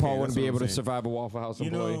Paul. Jake Okay, Paul wouldn't that's be what able I'm to saying. survive a Waffle House You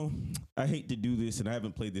employee. know, I hate to do this, and I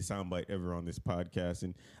haven't played this soundbite ever on this podcast,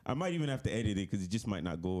 and I might even have to edit it because it just might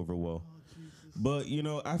not go over well. But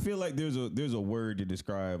I feel like there's a word to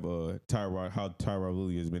describe how Tyron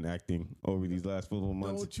Woodley has been acting over these last 4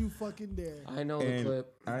 months. Don't you fucking dare. I know And the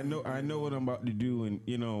clip. I know what I'm about to do, and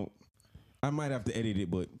I might have to edit it,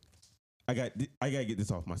 but I gotta get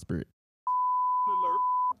this off my spirit.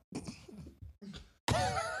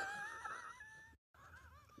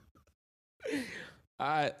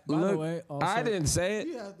 By the way, also, I didn't say it.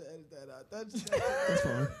 You have to edit that out. That's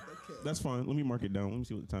fine. okay. That's fine. Let me mark it down. Let me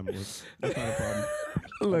see what the time it was. That's not a problem.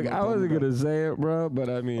 Look, I wasn't gonna say it, bro, but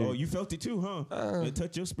I mean, Oh, you felt it too, huh? It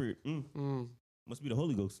touched your spirit. Must be the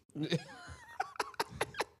Holy Ghost.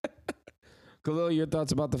 Khalil, your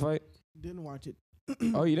thoughts about the fight? Didn't watch it.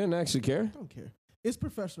 Oh, you didn't actually care? Don't care. It's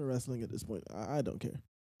professional wrestling at this point. I don't care.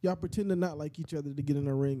 y'all pretend to not like each other to get in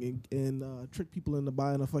a ring and trick people into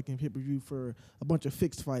buying a fucking pay-per-view for a bunch of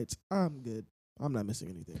fixed fights. I'm good. I'm not missing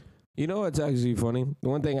anything. You know what's actually funny? The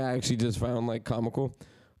one thing I actually just found like comical.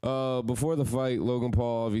 Before the fight, Logan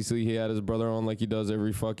Paul, obviously he had his brother on like he does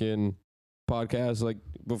every fucking podcast, like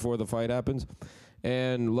before the fight happens.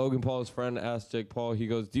 And Logan Paul's friend asked Jake Paul, he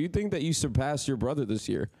goes, "Do you think that you surpassed your brother this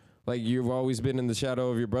year? Like, you've always been in the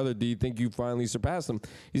shadow of your brother. Do you think you finally surpassed him?"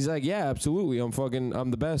 He's like, "Yeah, absolutely.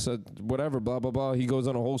 I'm the best at whatever, blah, blah, blah." He goes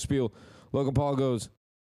on a whole spiel. Logan Paul goes,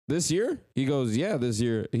 "This year?" He goes, "Yeah, this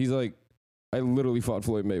year." He's like, "I literally fought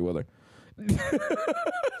Floyd Mayweather."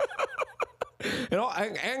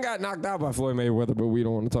 And got knocked out by Floyd Mayweather, but we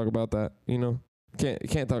don't want to talk about that, you know?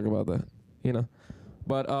 Can't talk about that, you know?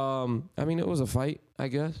 But, I mean, it was a fight, I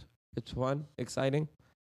guess. It's fun, exciting.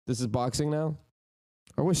 This is boxing now.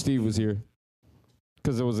 I wish Steve was here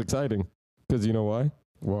because it was exciting. Because you know why?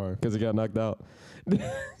 Why? Because he got knocked out.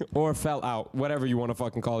 Or fell out, whatever you want to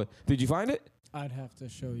fucking call it. Did you find it? I'd have to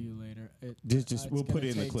show you later. We'll put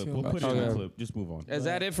it in the clip. We'll put it in the clip. Just move on. Is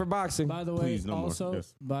that it for boxing? By the way, Please, no more. also,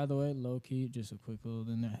 Yes. by the way, low key, just a quick little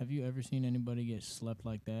thing there. Have you ever seen anybody get slept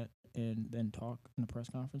like that and then talk in a press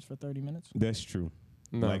conference for 30 minutes? That's true.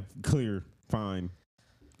 No. Like, clear, fine.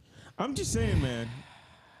 I'm just saying, man.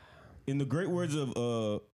 In the great words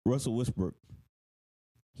of Russell Westbrook,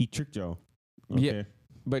 he tricked y'all. Okay? Yeah.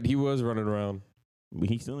 But he was running around. But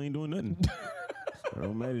he still ain't doing nothing. It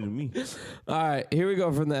don't matter to me. All right, here we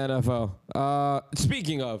go from the NFL.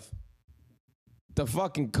 Speaking of the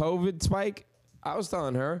fucking COVID spike, I was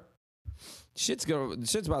telling her, shit's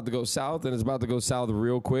about to go south, and it's about to go south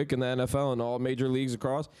real quick in the NFL and all major leagues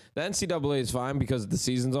across. The NCAA is fine because the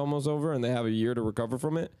season's almost over and they have a year to recover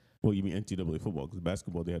from it. Well, you mean NCAA football, because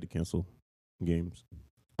basketball, they had to cancel games.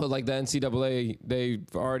 But like the NCAA, they've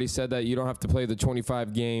already said that you don't have to play the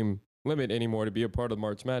 25-game limit anymore to be a part of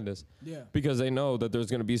March Madness. Yeah. Because they know that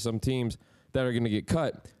there's going to be some teams that are going to get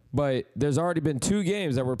cut. But there's already been 2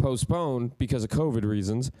 games that were postponed because of COVID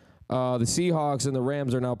reasons. The Seahawks and the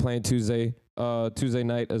Rams are now playing Tuesday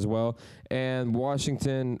night as well. And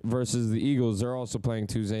Washington versus the Eagles, they're also playing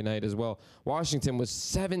Tuesday night as well. Washington was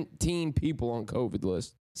 17 people on COVID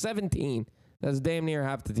list. 17. That's damn near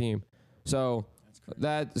half the team. So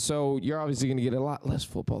you're obviously going to get a lot less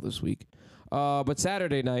football this week. But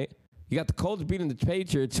Saturday night, you got the Colts beating the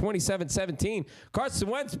Patriots 27-17. Carson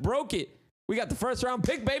Wentz broke it. We got the first-round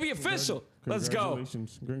pick, baby, official. Let's go.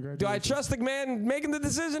 Congratulations. Do I trust the man making the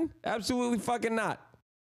decision? Absolutely fucking not.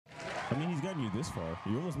 I mean, he's gotten you this far.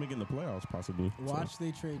 You're almost making the playoffs, possibly. Watch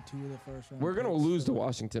they trade 2 of the first round. We're going to lose to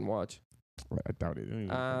Washington, watch. Right, I doubt it.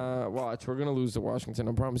 Watch, we're going to lose to Washington.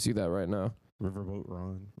 I promise you that right now. Riverboat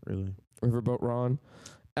Ron, really? Riverboat Ron.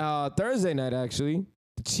 Thursday night, actually,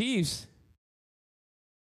 the Chiefs.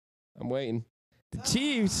 I'm waiting. The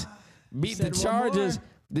Chiefs beat the Chargers.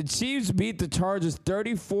 The Chiefs beat the Chargers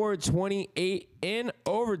 34-28 in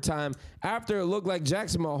overtime after it looked like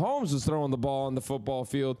Jackson Mahomes was throwing the ball on the football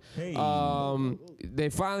field. Hey. Patrick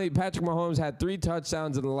Mahomes had 3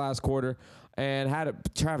 touchdowns in the last quarter and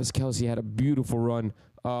Travis Kelce had a beautiful run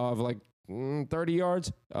of like 30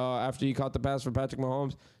 yards after he caught the pass from Patrick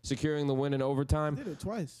Mahomes, securing the win in overtime. He did it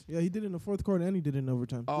twice. Yeah, he did it in the fourth quarter and he did it in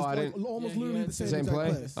overtime. Oh, I didn't. Almost Yeah, he literally had the same Same exact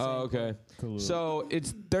play? Oh, okay. Cool. So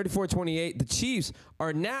it's 34-28. The Chiefs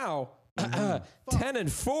are now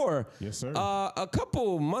 10-4. Yes, sir. A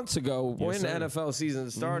couple months ago, when sir. the NFL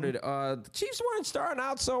season started, the Chiefs weren't starting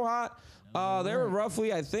out so hot. They were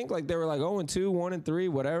roughly, I think, like they were like 0-2, 1-3,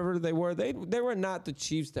 whatever they were. They were not the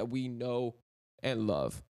Chiefs that we know and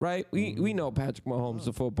love, right? We know Patrick Mahomes,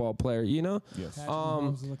 the football player, you know? Yes. Patrick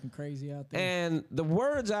Mahomes is looking crazy out there. And the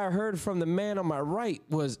words I heard from the man on my right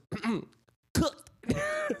was cooked.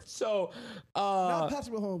 So, Not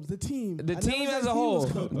Patrick Mahomes, the team. the I team never as said a he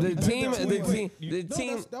was whole, cooked. the team, That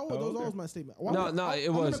was okay. always my statement. No,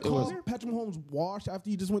 it was. Patrick Mahomes washed after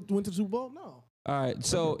he just went to the Super Bowl? No. All right,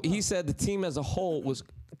 so he said the team as a whole was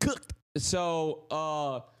cooked. So,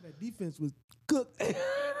 That defense was cooked.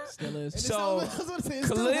 Still is. So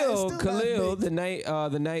Khalil, the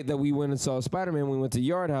night that we went and saw Spider-Man, we went to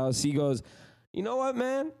Yard House. He goes, "You know what,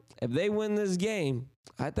 man? If they win this game,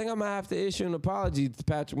 I think I'm gonna have to issue an apology to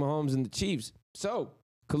Patrick Mahomes and the Chiefs." So,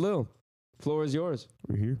 Khalil, floor is yours.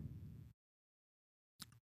 We're here.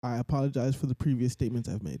 I apologize for the previous statements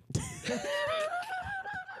I've made.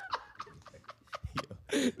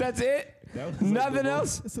 That's it. That was Nothing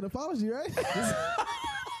else. It's an apology, right?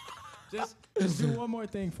 Just do one more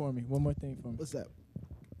thing for me. What's that?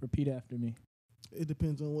 Repeat after me. It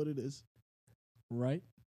depends on what it is. Right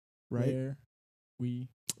Right? where we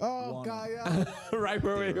Oh Wanted. God, yeah. Right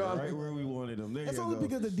where we go. Right where we wanted them. There That's you only go.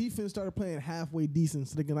 because the defense started playing halfway decent,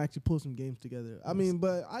 so they can actually pull some games together. I mean,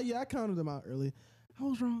 but I counted them out early. I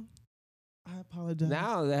was wrong. I apologize.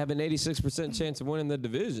 Now they have an 86% chance of winning the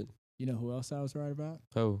division. You know who else I was right about?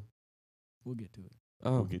 Oh. We'll get to it.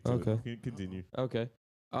 Oh, We'll get to okay. it. Continue. Okay.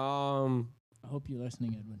 I hope you're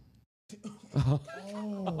listening, Edwin.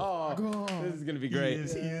 Oh, this is going to be great. He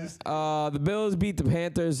is. The Bills beat the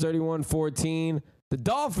Panthers 31-14. The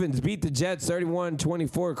Dolphins beat the Jets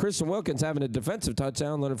 31-24. Christian Wilkins having a defensive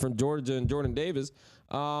touchdown, learning from Georgia and Jordan Davis.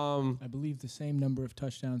 I believe the same number of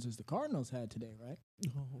touchdowns as the Cardinals had today, right?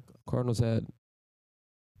 Oh, God. Cardinals had,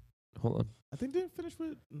 hold on, I think they finished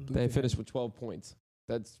with. they finished with 12 points.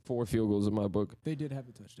 That's 4 field goals in my book. They did have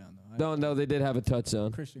a touchdown, though. No, they did have a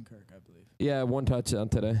touchdown. Christian Kirk, I believe. Yeah, 1 touchdown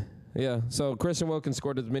today. Yeah, so Christian Wilkins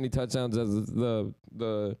scored as many touchdowns as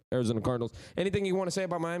the Arizona Cardinals. Anything you want to say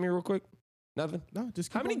about Miami real quick? Nothing? No, just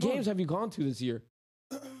keep How many on going. games have you gone to this year?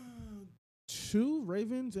 2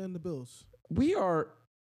 Ravens and the Bills.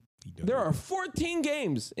 There are 14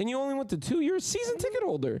 games, and you only went to 2 years season ticket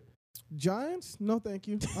holder. Giants? No, thank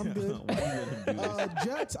you. I'm good. Why you let him do this?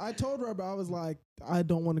 Jets, I told Robert, I was like, I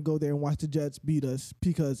don't want to go there and watch the Jets beat us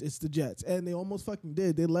because it's the Jets. And they almost fucking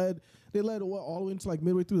did. They led what, all the way into like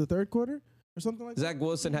midway through the third quarter or something like that? Zach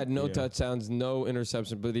Wilson had no Yeah. touchdowns, no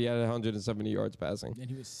interception, but he had 170 yards passing. And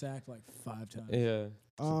he was sacked like 5 times. Yeah.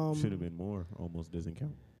 Should have been more. Almost doesn't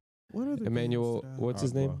count. What are the Emmanuel, games that- what's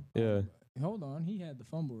his name? Yeah. Hold on. He had the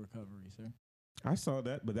fumble recovery, sir. I saw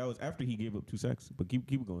that, but that was after he gave up 2 sacks. But keep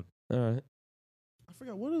going. All right. I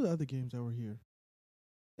forgot. What are the other games that were here?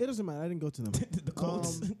 It doesn't matter. I didn't go to them. The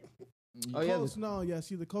Colts. Oh, yeah. Colts, no, yeah.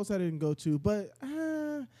 See, the Colts I didn't go to. But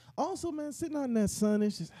also, man, sitting out in that sun,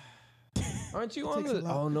 it's just. Aren't you on Takes a the?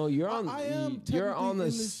 lot. Oh no, you're on. I am You're on the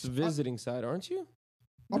technically in this- visiting side, aren't you?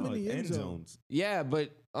 I'm No, in the end zone. zones. Yeah,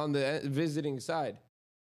 but on the visiting side,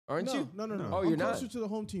 aren't no, you? No. No. Oh, I'm you're not? closer to the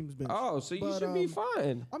home team's bench. Oh, so you But, should be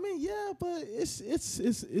fine. I mean, yeah, but it's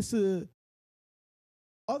a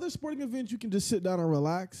other sporting events you can just sit down and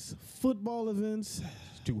relax. Football events,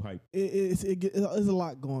 It's too hype. it's a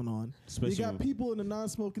lot going on. Especially You got when- people in the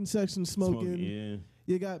non-smoking section smoking. Yeah.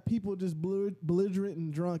 You got people just belligerent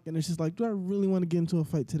and drunk, and it's just like, do I really want to get into a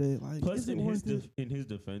fight today? Like, Plus, is it in his worth it? in his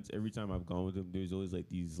defense, every time I've gone with him, there's always like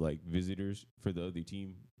these like visitors for the other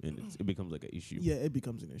team, and it becomes like an issue. Yeah, it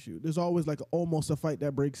becomes an issue. There's always like almost a fight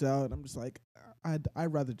that breaks out, and I'm just like, I'd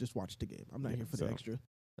rather just watch the game. I'm not Yeah, here for so- the extra.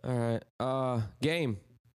 All right. Game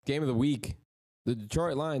of the week. The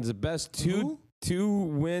Detroit Lions, the best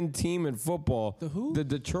two-win team in football. The who? The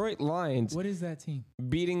Detroit Lions What is that team?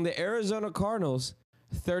 beating the Arizona Cardinals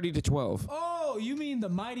 30-12. Oh, you mean the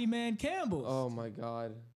Mighty Man Campbells? Oh my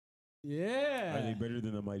God. Yeah. Are they better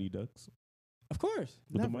than the Mighty Ducks? Of course.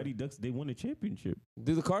 But Never. the Mighty Ducks, they won a championship.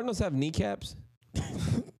 Do the Cardinals have kneecaps?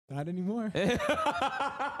 Not anymore.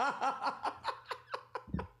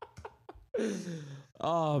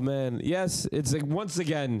 Oh man, yes, it's like once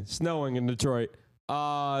again snowing in Detroit.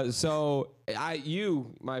 So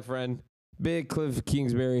you, my friend, big Cliff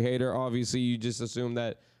Kingsbury hater. Obviously, you just assume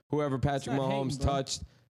that whoever Patrick not Mahomes hating, bro. touched,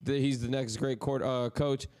 that he's the next great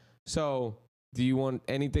coach. So, do you want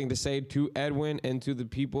anything to say to Edwin and to the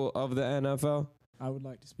people of the NFL? I would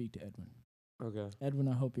like to speak to Edwin. Okay. Edwin,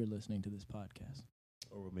 I hope you're listening to this podcast.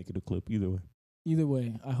 Or we'll make it a clip. Either way. Either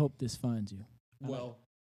way, I hope this finds you. Well,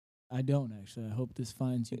 I don't actually. I hope this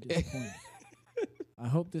finds you disappointed. I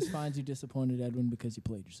hope this finds you disappointed, Edwin, because you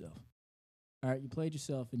played yourself. All right, you played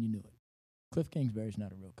yourself and you knew it. Cliff Kingsbury's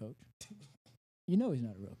not a real coach. You know he's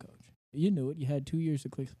not a real coach. You knew it. You had 2 years to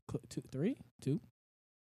two.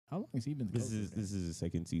 How long has he been the coach? This is his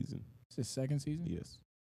second season. It's his second season? Yes.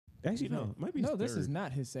 Actually, no. It might be his No, this third. is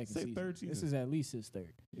not his second Say season. third This season. is at least his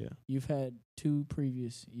third. Yeah. You've had 2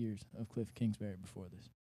 previous years of Cliff Kingsbury before this.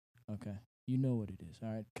 Okay. You know what it is. All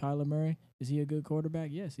right. Kyler Murray, is he a good quarterback?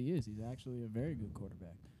 Yes, he is. He's actually a very good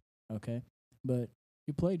quarterback. Okay. But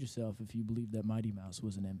you played yourself if you believe that Mighty Mouse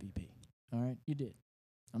was an MVP. All right. You did.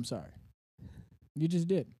 I'm sorry. You just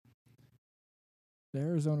did. The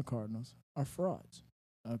Arizona Cardinals are frauds.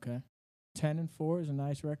 Okay. 10-4 is a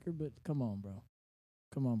nice record, but come on, bro.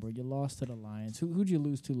 Come on, bro. You lost to the Lions. Who'd you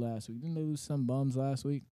lose to last week? Didn't they lose some bums last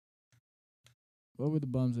week? What were the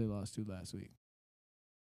bums they lost to last week?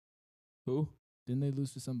 who? Didn't they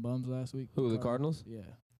lose to some bums last week? Who? The Cardinals? Yeah,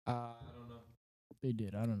 I don't know. they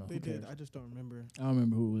did. I don't know. They Who did. cares? I just don't remember. I don't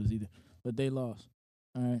remember who it was either. But they lost.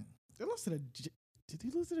 All right. They lost to the. Did they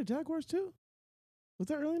lose to the Jaguars too? Was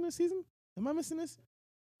that early in the season? Am I missing this?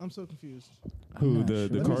 I'm so confused. I'm Who, not the sure.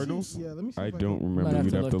 Let me see- Cardinals? Yeah, let me see. I if don't can- remember. have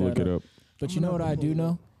You'd to have to look look that it up. up. But I'm you know gonna what have I to do pull it know?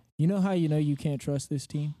 up. You know how you know you can't trust this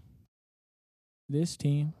team? This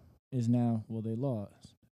team is now, well, they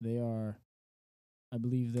lost. I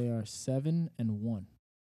believe they are 7-1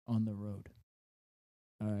 on the road.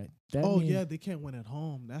 All right. That Oh, means yeah, they can't win at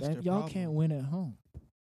home. That's their y'all problem. can't win at home.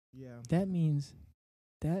 Yeah. That means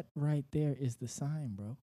that right there is the sign,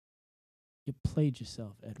 bro. You played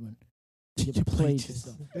yourself, Edwin. You played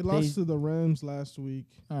yourself. They lost to the Rams last week.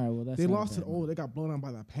 All right, well, that's They not lost bad, it. man. Oh, they got blown out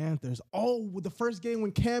by the Panthers. Oh, with the first game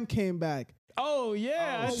when Cam came back. Oh,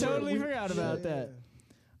 yeah. Oh, I totally we- forgot yeah, about yeah.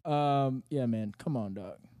 that. Yeah, man. Come on,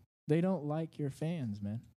 dog. They don't like your fans,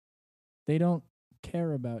 man. They don't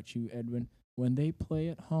care about you, Edwin. When they play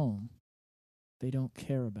at home, they don't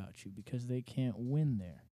care about you because they can't win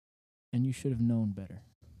there. And you should have known better.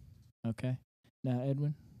 Okay? Now,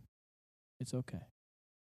 Edwin, it's okay.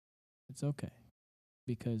 It's okay.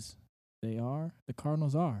 Because the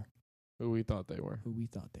Cardinals are Who we thought they were. who we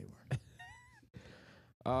thought they were.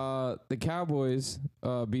 The Cowboys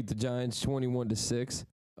beat the Giants 21-6.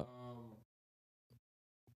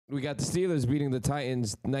 We got the Steelers beating the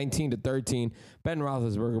Titans 19-13. Ben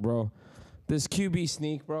Roethlisberger, bro. This QB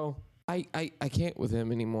sneak, bro. I can't with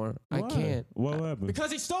him anymore. I Why? can't. What happened?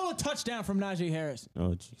 Because he stole a touchdown from Najee Harris. Oh,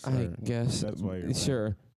 jeez. I guess. That's why you're mad.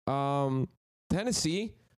 Sure.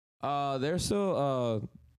 Tennessee, they're still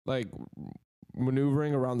like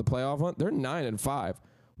maneuvering around the playoff hunt. They're 9-5.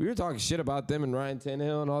 We were talking shit about them and Ryan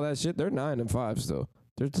Tannehill and all that shit. They're 9-5 still.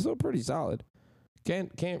 They're still pretty solid.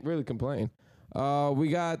 Can't really complain. We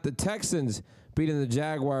got the Texans beating the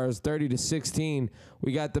Jaguars 30-16.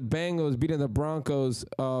 We got the Bengals beating the Broncos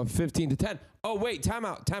 15-10. Oh wait,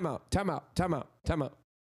 timeout.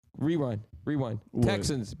 Rewind. What?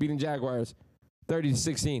 Texans beating Jaguars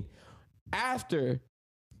 30-16. After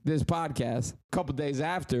this podcast, a couple days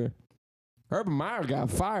after, Urban Meyer got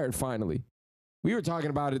fired finally. We were talking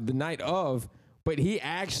about it the night of, but he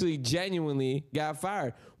actually genuinely got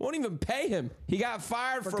fired. Won't even pay him. He got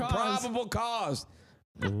fired for probable cause.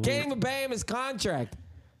 Can't even pay him his contract.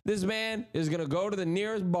 This man is going to go to the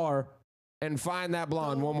nearest bar and find that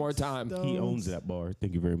blonde one more time. He owns that bar.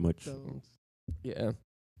 Thank you very much. Yeah.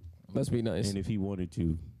 Must be nice. And if he wanted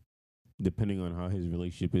to, depending on how his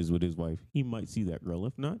relationship is with his wife, he might see that girl.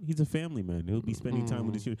 If not, he's a family man. He'll be spending time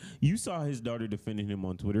with his children. You saw his daughter defending him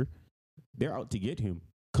on Twitter. They're out to get him.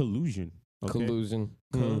 Collusion. Okay? Collusion.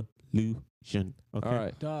 Collusion. Okay. All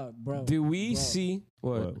right. Dog, bro. Do we bro. see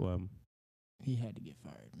what? He had to get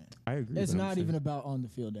fired, man. I agree. It's but I'm not saying- even about on the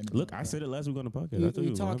field anymore. Look, I bro. said it last week on the podcast. I You told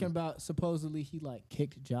you what talking happened. about supposedly he like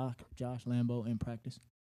kicked Josh Lambo in practice.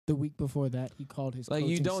 The week before that, he called his Like, you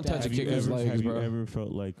coaching don't staff. touch a Have you kicker's ever, legs, have you bro. ever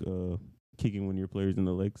felt like kicking one of your players in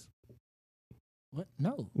the legs? What?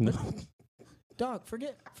 No, No. dog.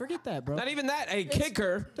 Forget that, bro. Not even that. A It's-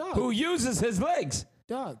 kicker dog. who uses his legs.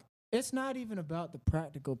 Dog, it's not even about the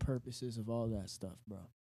practical purposes of all that stuff, bro.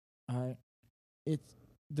 All right? It's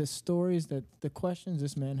the stories the questions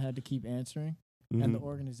this man had to keep answering and the Mhm.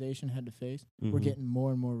 organization had to face were Mhm. getting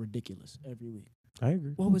more and more ridiculous every week. I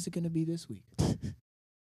agree. What was it going to be this week?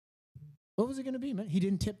 What was it going to be, man? He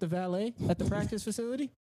didn't tip the valet at the practice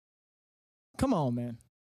facility? Come on, man.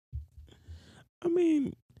 I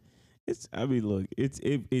mean, look,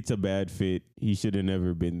 it's a bad fit. He should have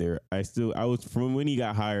never been there. I was from when he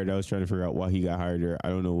got hired, I was trying to figure out why he got hired there. I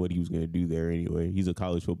don't know what he was going to do there anyway. He's a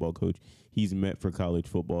college football coach. He's meant for college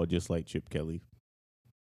football just like Chip Kelly.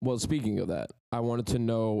 Well, speaking of that, I wanted to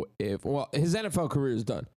know if his NFL career is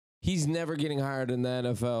done. He's never getting hired in the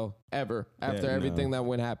NFL ever after Yeah, everything that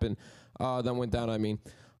went down. I mean,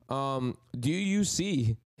 do you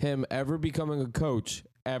see him ever becoming a coach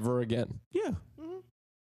ever again? Yeah.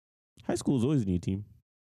 High school is always a new team.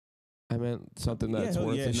 I meant something that's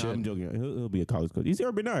worth the shit. I'm joking. He'll be a college coach. He's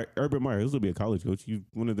Urban Meyer. He'll still be a college coach. He's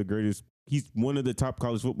one of the greatest. He's one of the top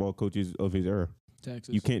college football coaches of his era.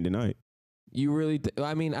 Texas. You can't deny it. You really?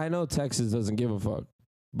 I mean, I know Texas doesn't give a fuck,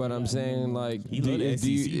 but I'm Yeah, saying like, He love the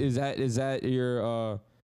SEC.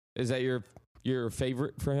 is that your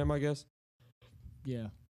favorite for him? I guess. Yeah.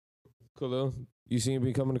 Khalil, you see him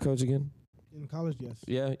becoming a coach again? In college, yes.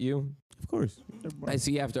 Yeah, you. Of course. I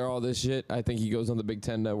see. After all this shit, I think he goes on the Big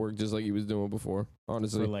Ten Network just like he was doing before.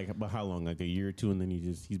 Honestly, For but how long? Like a year or two, and then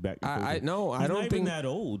he's back. to I coaching? no, He's I don't not even think that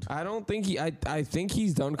old. I don't think he. I think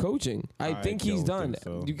he's done coaching. I think he's don't done think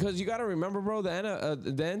so. because you got to remember, bro. The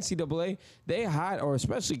NCAA, they hide, or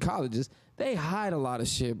especially colleges, they hide a lot of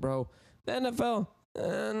shit, bro. The NFL,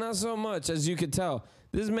 not so much, as you could tell.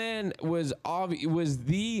 This man was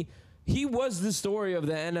the he was the story of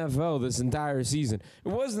the NFL this entire season. It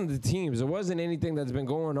wasn't the teams. It wasn't anything that's been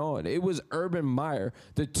going on. It was Urban Meyer,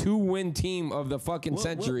 the 2-win team of the fucking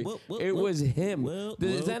century. It was him.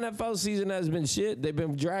 This NFL season has been shit. They've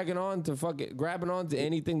been grabbing on to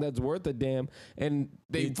anything that's worth a damn, and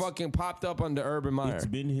they fucking popped up under Urban Meyer. It's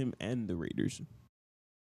been him and the Raiders.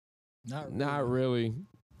 Not really.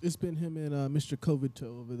 It's been him and Mr. COVID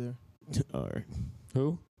toe over there. All right.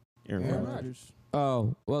 Who? Aaron Aaron Rodgers. Rodgers.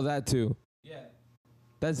 Oh, well, that too. Yeah.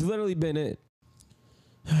 That's literally been it.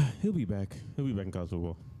 He'll be back. He'll be back in college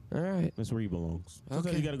football. All right. That's where he belongs. Sometimes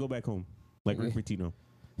Okay. you got to go back home, like Okay. Rick Pitino.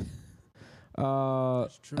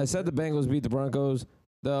 I said the Bengals beat the Broncos.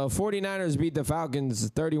 The 49ers beat the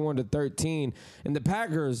Falcons 31-13, and the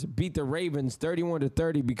Packers beat the Ravens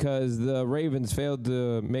 31-30 because the Ravens failed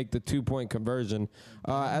to make the 2-point conversion.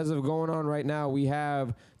 As of going on right now, we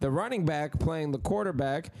have the running back playing the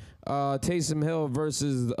quarterback, Taysom Hill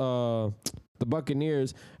versus the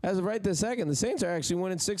Buccaneers. As of right this second, the Saints are actually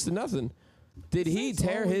winning 6-0. Did he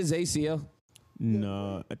tear his ACL?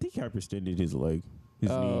 No, I think he hyperextended his leg. His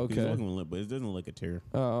knee. okay. He's walking with a limp, but it doesn't look a tear.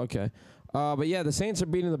 Oh, okay. But yeah, the Saints are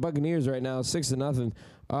beating the Buccaneers right now, 6-0.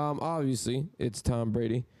 Obviously, it's Tom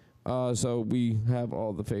Brady, so we have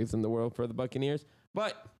all the faith in the world for the Buccaneers.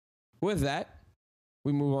 But with that,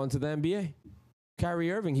 we move on to the NBA.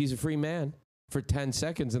 Kyrie Irving, he's a free man for 10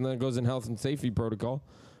 seconds, and then goes in health and safety protocol.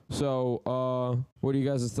 So, what are you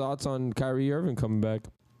guys' thoughts on Kyrie Irving coming back?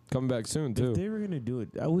 Coming back soon too. If they were gonna do it,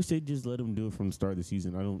 I wish they just let him do it from the start of the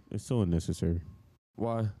season. It's so unnecessary.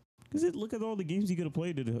 Why? Because look at all the games he could have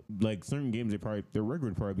played. Like certain games, their record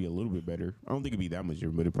would probably be a little bit better. I don't think it'd be that much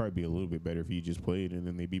different, but it'd probably be a little bit better if he just played, and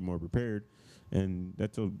then they'd be more prepared. And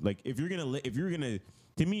that's if you're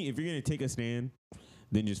gonna take a stand,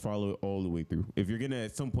 then just follow it all the way through. If you're gonna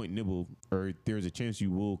at some point nibble, or there's a chance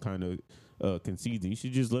you will kind of concede, then you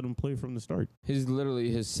should just let him play from the start. His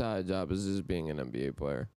side job is just being an NBA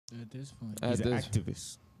player. At this point. He's an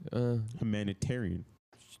activist, humanitarian,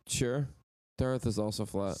 Sure. The earth is also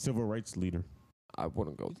flat. civil rights leader. I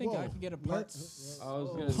wouldn't go. You think I Whoa, could get a part? let's- I was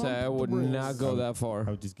gonna Pump say I the would brakes. not go that far. I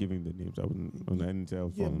was just giving the names. I didn't say I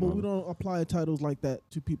was Yeah, following but all we of them. don't apply titles like that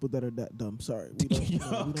to people that are that dumb. Sorry, we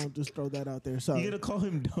don't. We don't just throw that out there. Sorry. You gonna call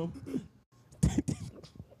him dumb?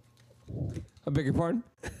 I beg your pardon?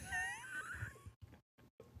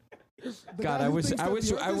 The God, guy I who wish thinks that the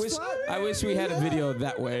earth is flat? I wish we had a video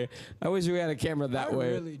that way. I wish we had a camera that I way.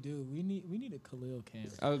 really do. We need a Khalil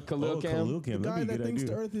cam. Khalil Cam. Khalil The Cam. guy That'd be a that good thinks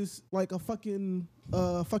idea. the earth is like a fucking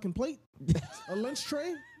plate, a lunch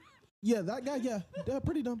tray. Yeah, that guy. Yeah,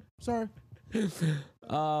 pretty dumb. Sorry.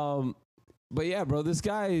 But yeah, bro, this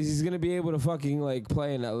guy he's gonna be able to fucking like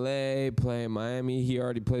play in LA, play in Miami. He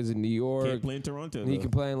already plays in New York. Can't play in Toronto. He though. can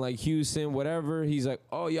play in like Houston, whatever. He's like,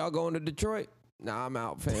 oh, y'all going to Detroit? Nah, I'm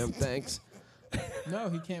out, fam. Thanks. No,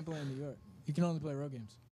 he can't play in New York. He can only play road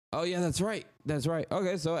games. Oh yeah, that's right. That's right.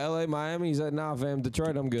 Okay, so LA, Miami. He's like, nah, fam.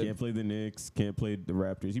 Detroit, I'm good. Can't play the Knicks. Can't play the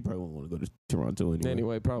Raptors. He probably won't want to go to Toronto anyway.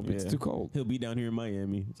 Anyway, probably it's Yeah. too cold. He'll be down here in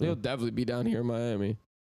Miami. So. He'll definitely be down here in Miami.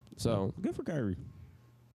 So Good for Kyrie.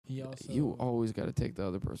 He also you always got to take the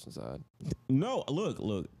other person's side. No,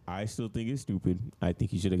 look. I still think it's stupid. I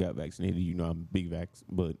think he should have got vaccinated. You know, I'm big vax,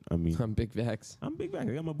 but I mean, I'm big vax. I'm big vax.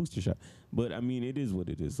 I got my booster shot. But I mean, it is what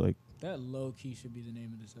it is. Like, that low key should be the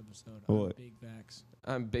name of this episode. What? I'm Big Vax.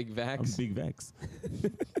 I'm big I'm vax. big vax.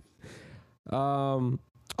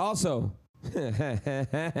 Also,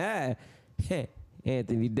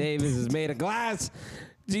 Anthony Davis is made of glass.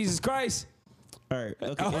 Jesus Christ. All right.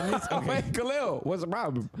 Okay. and this- okay. Wait, Khalil, what's the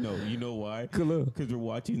problem? No, you know why? Khalil. Because we're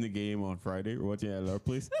watching the game on Friday. We're watching it at our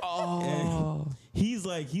place. Oh. He's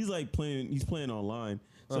playing. He's playing online.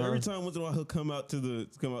 So Uh-huh. every time once in a while he'll come out to the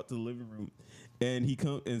living room,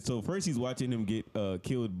 and so first he's watching him get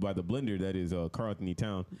killed by the blender that is Karl Anthony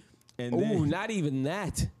Towns, and Ooh, then not even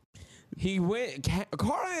that. He went.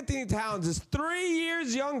 Karl Anthony Towns is 3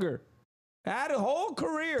 years younger. Had a whole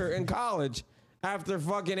career in college after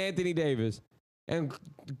fucking Anthony Davis, and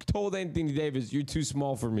told Anthony Davis, "You're too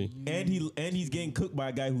small for me." and he's getting cooked by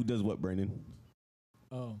a guy who does what, Brandon?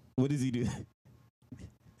 Oh. What does he do?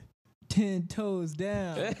 10 toes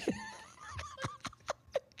down.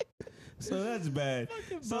 So that's bad.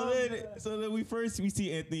 So then we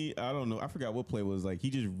see Anthony. I don't know. I forgot what play it was like. He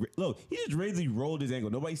just basically rolled his ankle.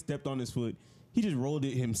 Nobody stepped on his foot. He just rolled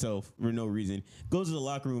it himself for no reason. Goes to the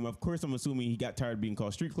locker room. Of course, I'm assuming he got tired of being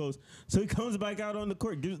called street clothes. So he comes back out on the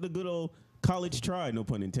court, gives it the good old college try, no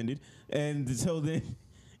pun intended. And so then,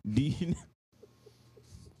 Dean.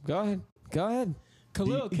 Go ahead.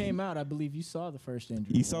 Khalil came out. I believe you saw the first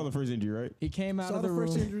injury. He saw the first injury, right? He came out Saw of the the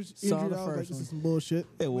first room. injury. Saw I the was like, first this one. is some bullshit.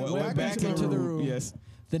 It went back into the room. Yes.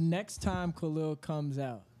 The next time Khalil comes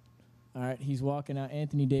out, all right, he's walking out.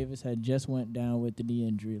 Anthony Davis had just went down with the knee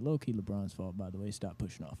injury. Low-key LeBron's fault, by the way. Stop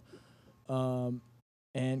pushing off.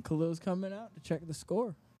 And Khalil's coming out to check the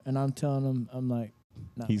score. And I'm telling him, I'm like,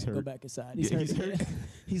 nah, He's man, go hurt. back inside. Yeah, He's hurt.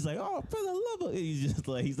 He's like, oh, for the love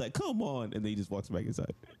of, he's like, come on, and then he just walks back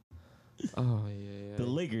inside. Oh yeah. The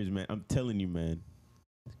Lakers, man, I'm telling you, man.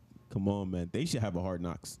 Come on, man. They should have a Hard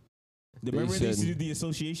Knocks. Remember they used to do the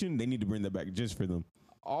association? They need to bring that back just for them.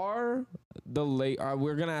 Are the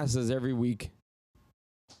we're gonna ask this every week.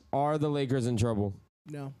 Are the Lakers in trouble?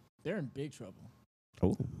 No. They're in big trouble.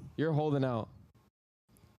 Oh, You're holding out.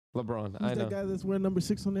 LeBron, Who's I know. that guy that's wearing number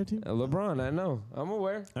 6 on their team? LeBron, I know. I'm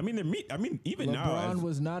aware. I mean, even now, LeBron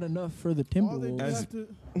was not enough for the All they do Timberwolves. have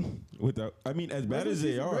to, without, as bad as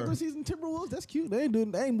they are. regular season Timberwolves, that's cute. They ain't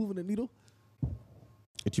moving the needle.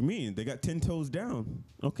 What you mean? They got 10 toes down.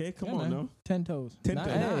 Okay, come Yeah, on man. now. 10 toes. 10 Not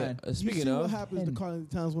toes. nine. You Speaking see what of, happens to and- Carl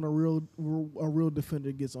Towns when a real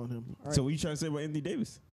defender gets on him. All right. So what you trying to say about Anthony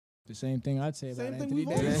Davis? The same thing I'd say Same about thing Anthony we've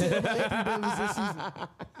always Davis. said about Anthony Davis this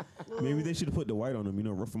season. Maybe they should have put the white on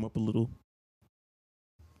him. Rough him up a little.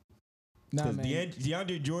 Nah, Because man.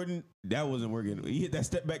 DeAndre Jordan, that wasn't working. He hit that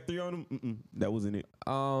step back 3 on him. That wasn't it.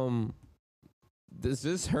 does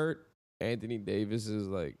this hurt Anthony Davis's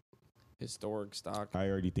like historic stock? I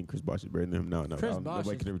already think Chris Bosh is better than him. No, Chris Bosh nobody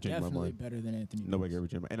is could ever change my definitely mind. better than Anthony Nobody Davis. could ever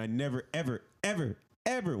change my mind. And I never, ever, ever,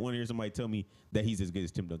 ever want to hear somebody tell me that he's as good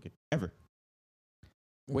as Tim Duncan. Ever.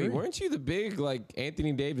 Wait, Agreed. weren't you the big like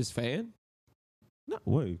Anthony Davis fan? No,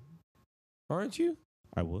 wait. Aren't you?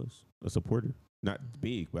 I was a supporter. Not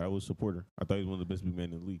big, but I was a supporter. I thought he was one of the best big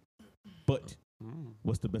men in the league. But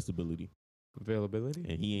what's the best ability? Availability.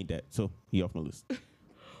 And he ain't that. So he off my list.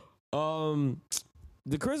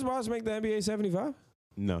 Did Chris Bosh make the NBA 75?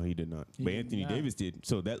 No, he did not. He But did Anthony not. Davis did.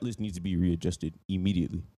 So that list needs to be readjusted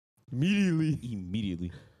immediately.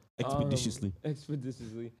 Immediately. Expeditiously.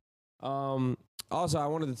 Expeditiously. Also, I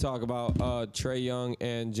wanted to talk about Trey Young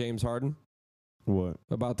and James Harden, What?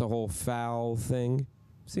 about the whole foul thing.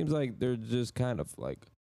 Seems like they're just kind of like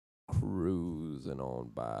cruising on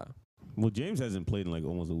by. Well, James hasn't played in like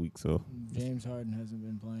almost a week, so James Harden hasn't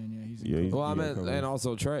been playing yet. He's in Yeah, COVID. he's- Well, I Yeah, meant, coverage. and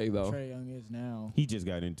also Trey though. Trey Young is now. he just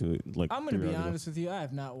got into it. Like I'm going to 3 be hours ago. honest with you. I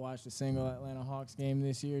have not watched a single Atlanta Hawks game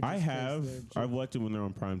this year. I just 'cause have. they're just- I've watched them when they're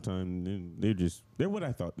on prime time. And they're what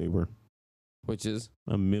I thought they were. Which is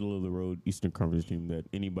A middle of the road Eastern Conference team that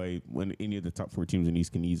when any of the top 4 teams in the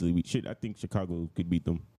East can easily beat. Shit, I think Chicago could beat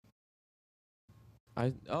them.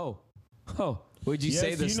 Would you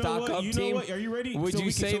say the stock up You team? know what? Are you ready? Would So you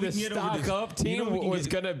we can- say so we the can get over stock this. up You team know we can was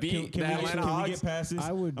get- gonna beat the we Atlanta get, can we Hawks? get past this?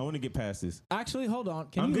 I would- want to get past this. Actually, hold on.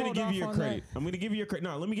 Can I'm you going hold to give off you your on credit. I'm going to give you your credit.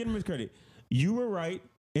 No, let me give him his credit. You were right,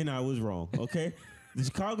 and I was wrong. Okay, the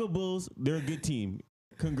Chicago Bulls, they're a good team. that?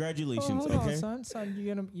 Congratulations. Hold Okay. on, son.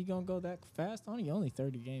 You gonna go that fast? Only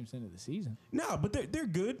 30 games into the season. No, but they're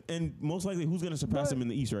good, and most likely, who's going to surpass But- them in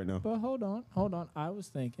the East right now? But hold on. I was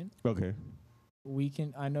thinking Okay.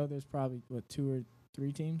 I know there's probably 2 or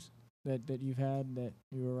 3 teams that you've had that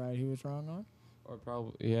you were right, he was wrong on. Or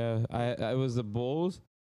probably, yeah. I was the Bulls,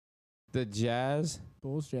 the Jazz,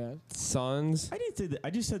 Bulls, Jazz. Suns. I didn't say that. I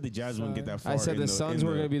just said the Jazz wouldn't get that far. I said the Suns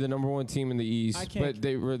were going to be the number 1 team in the East, I can't- but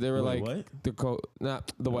they were like what?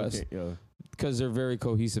 not the West, Okay, yeah. because they're very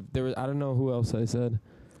cohesive. I don't know who else I said.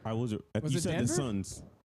 Was Was you it said Denver? the Suns.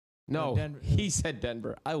 No, Denver. he said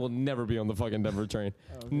Denver. I will never be on the fucking Denver train.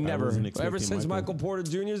 Never. wasn't Ever expecting since Michael. Michael Porter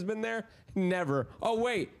Jr. has been there, never. Oh,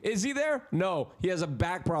 wait. Is he there? No. He has a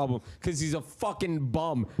back problem because he's a fucking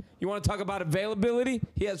bum. You want to talk about availability?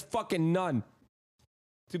 He has fucking none.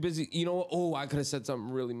 Too busy. You know what? Oh, I could have said something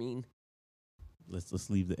really mean. Let's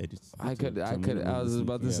leave the edges. I was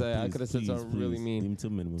about to say, I could have said something really mean. Leave 'em to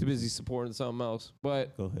minimum. Too busy supporting something else.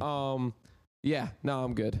 But, Go ahead. yeah, no,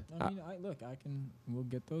 I'm good. I mean, we'll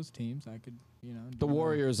get those teams. I could, The do that.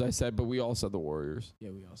 Warriors, I said, but we all said the Warriors.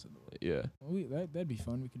 Yeah, we also the Warriors. Yeah. Well, that'd be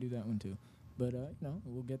fun. We could do that one too. But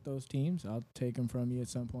we'll get those teams. I'll take them from you at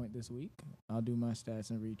some point this week. I'll do my stats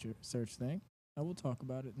and research thing. I will talk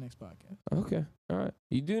about it next podcast. Okay. All right.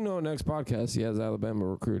 You do know next podcast he has Alabama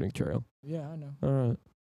recruiting trail. Yeah, I know. All right.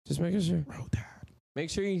 Just making sure. Roll Tide. Make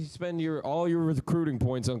sure you spend all your recruiting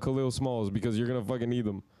points on Khalil Smalls because you're gonna fucking need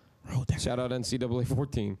them. Roll Tide. Shout out NCAA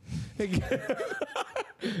 14.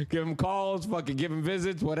 Give him calls, fucking give him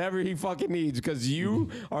visits, whatever he fucking needs, because you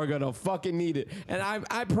are gonna fucking need it. And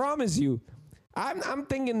I promise you, I'm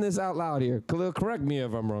thinking this out loud here. Khalil, correct me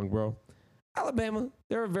if I'm wrong, bro. Alabama,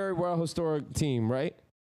 they're a very well historic team, right?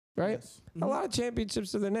 Right? Yes. A lot of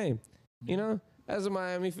championships to their name. You know, as a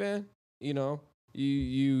Miami fan, you know,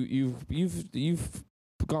 you've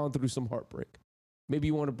gone through some heartbreak. Maybe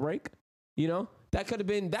you want a break. You know, that could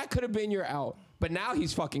have been your out. But now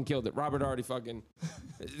he's fucking killed it. Robert already fucking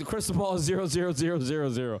the crystal ball is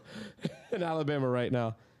 0-0-0-0-0 in Alabama right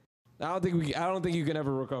now. I don't think you can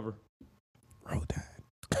ever recover. Roll Tide.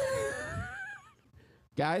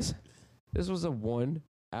 Guys, this was a 1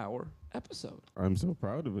 hour episode. I'm so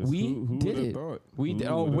proud of us. We Who did would've it. Thought? We Who did.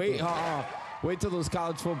 Oh, would've wait. thought? Wait till those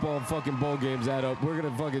college football fucking bowl games add up. We're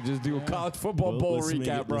going to fucking just do a college football bowl let's make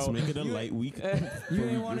recap, it- bro. Let's make it a light week. You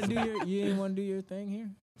ain't want to do your thing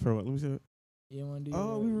here. For what? Let me see. You ain't want to do.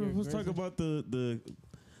 Oh, your let's talk Grizzlies? about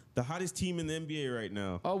the hottest team in the NBA right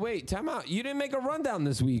now. Oh, wait. Time out. You didn't make a rundown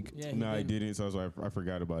this week. Yeah, No, I didn't. So I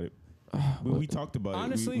forgot about it. We talked about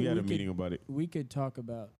Honestly, it. We had a we meeting about it. We could talk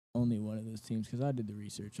about only one of those teams because I did the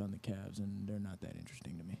research on the Cavs and they're not that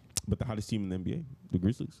interesting to me. But the hottest team in the NBA, the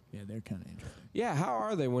Grizzlies. Yeah, they're kind of interesting. Yeah, how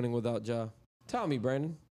are they winning without Ja? Tell me,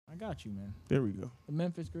 Brandon. I got you, man. There we go. The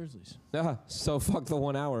Memphis Grizzlies. So fuck the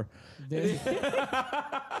 1 hour.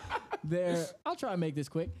 They're I'll try and make this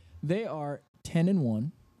quick. They are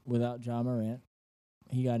 10-1 without Ja Morant.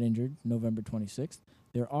 He got injured November 26th.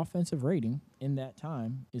 Their offensive rating in that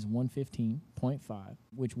time is 115.5,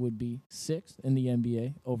 which would be 6th in the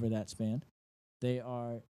NBA over that span. They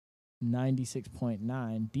are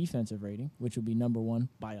 96.9 defensive rating, which would be number 1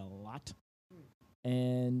 by a lot.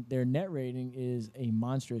 And their net rating is a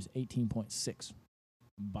monstrous 18.6.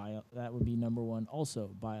 That would be number 1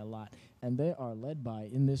 also by a lot. And they are led by,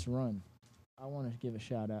 in this run, I want to give a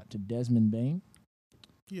shout out to Desmond Bain.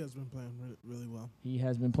 He has been playing really well. He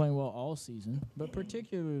has been playing well all season, but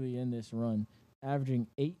particularly in this run, averaging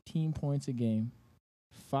 18 points a game,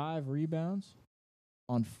 5 rebounds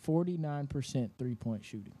on 49% three-point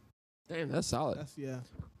shooting. Damn, that's solid. That's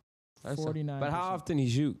That's 49%. But how often he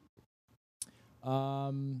shoot?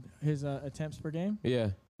 His attempts per game,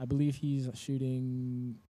 Yeah. I believe he's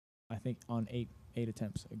shooting, I think, on eight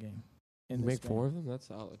attempts a game. In this Make span. 4 of them? That's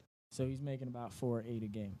solid. So he's making about 4 or 8 a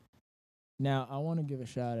game. Now, I want to give a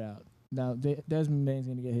shout out. Now, Desmond Bain's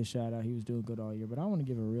going to get his shout out. He was doing good all year. But I want to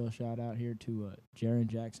give a real shout out here to Jaren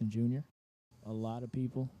Jackson Jr. A lot of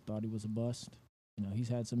people thought he was a bust. You know, he's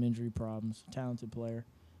had some injury problems. Talented player.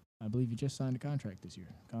 I believe he just signed a contract this year,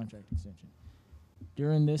 contract extension.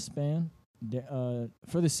 During this span,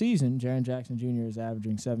 for the season, Jaren Jackson Jr. is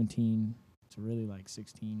averaging 17. It's really like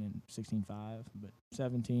 16 and 16.5, but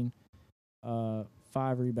 17.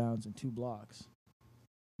 5 rebounds and 2 blocks.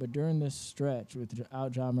 But during this stretch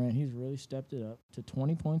without Ja Morant, he's really stepped it up to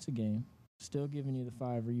 20 points a game, still giving you the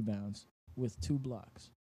 5 rebounds with 2 blocks.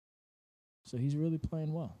 So he's really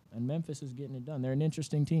playing well. And Memphis is getting it done. They're an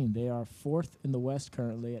interesting team. They are 4th in the West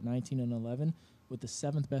currently at 19-11 with the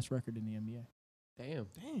 7th best record in the NBA. Damn.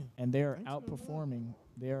 And they're outperforming.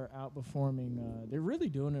 They're really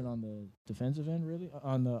doing it on the defensive end, really.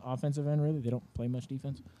 On the offensive end, really. They don't play much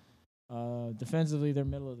defense. Defensively, they're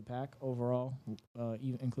middle of the pack overall,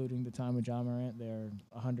 even including the time with Ja Morant. They're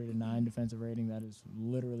 109 defensive rating. That is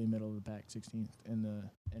literally middle of the pack, 16th in the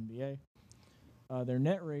NBA. Their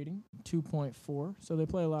net rating, 2.4. So they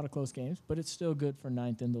play a lot of close games, but it's still good for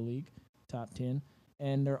 9th in the league, top 10.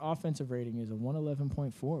 And their offensive rating is a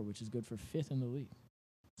 111.4, which is good for 5th in the league.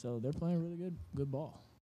 So they're playing really good ball.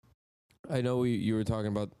 I know you were talking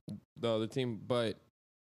about the other team, but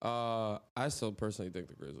I still personally think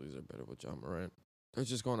the Grizzlies are better with Ja Morant. They're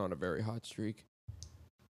just going on a very hot streak.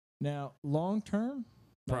 Now, long term,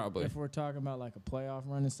 Probably. if we're talking about like a playoff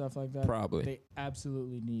run and stuff like that, Probably. they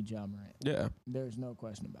absolutely need Ja Morant. Yeah. There's no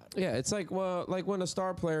question about it. Yeah, it's like when a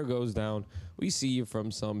star player goes down, we see it from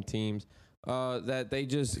some teams that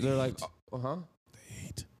they're like, huh? The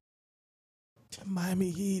Heat. The Miami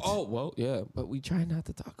Heat. Oh, well, yeah, but we try not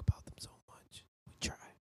to talk about them so much. We try.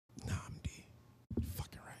 Namdi.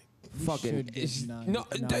 Fucking right. We Fucking should give Namdi- no,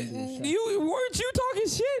 Namdi a shot. you weren't you talking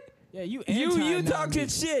shit? Yeah, you You talking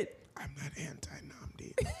anti-Namdi. shit. I'm not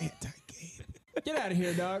anti-Namdi. I'm anti-Gabe. Get out of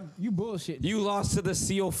here, dog. You bullshit. You lost to the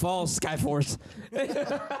Seal Falls Skyforce.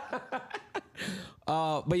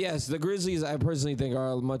 But yes, the Grizzlies, I personally think,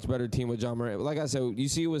 are a much better team with Ja Morant. Like I said, you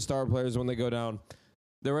see with star players when they go down,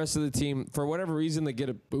 the rest of the team, for whatever reason, they get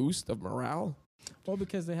a boost of morale. Well,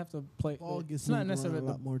 because they have to play. Ball gets It's not moved around necessarily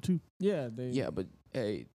a lot more too. Yeah, Yeah, but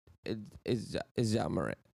hey, it's Ja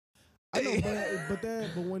Morant. I know,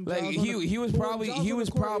 but when Like Ja's on the- he was but when probably Ja's on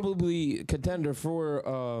the court, probably contender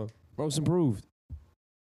for most improved.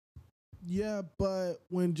 Yeah, but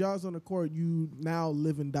when Ja's on the court, you now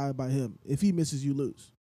live and die by him. If he misses, you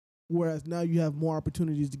lose. Whereas now you have more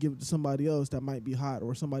opportunities to give it to somebody else that might be hot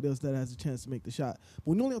or somebody else that has a chance to make the shot. But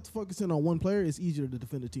when you only have to focus in on one player, it's easier to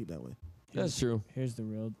defend a team that way. That's true. Here's the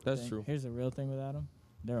real. That's thing. true. Here's the real thing without him.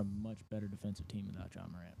 They're a much better defensive team without Ja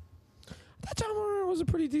Morant. That John Morant was a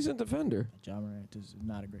pretty decent defender. John Morant is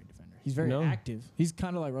not a great defender. He's very No. active. He's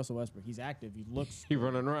kind of like Russell Westbrook. He's active. He looks, He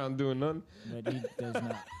running around doing nothing. but he does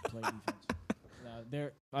not play defense.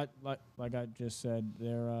 They're like I just said.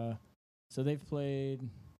 So they played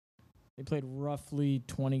roughly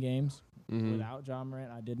 20 games Mhm. without John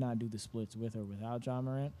Morant. I did not do the splits with or without John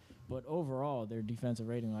Morant, but overall their defensive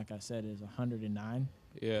rating, like I said, is 109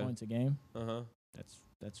 Yeah. points a game. Uh-huh.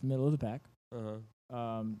 That's middle of the pack.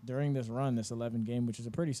 Uh-huh. During this run, this 11 game, which is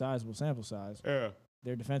a pretty sizable sample size, Yeah.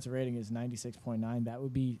 their defensive rating is 96.9. That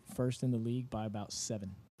would be first in the league by about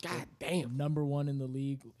 7. God damn. Number 1 in the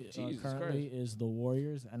league Jesus currently Christ. is the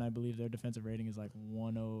Warriors, and I believe their defensive rating is like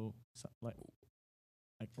 10,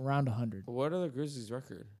 like around 100. What are the Grizzlies'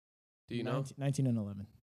 record? Do you know? 19 and 11.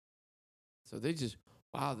 So they just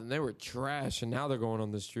then they were trash, and now they're going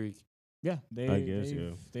on the streak. Yeah, guess,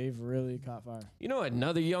 they've really caught fire. You know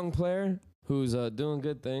another young player who's doing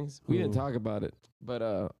good things? We didn't Who? talk about it,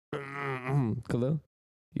 but Khalil,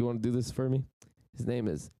 you want to do this for me? His name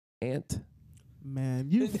is Ant. Man,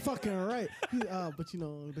 you fucking right. But you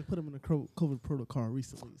know they put him in a COVID protocol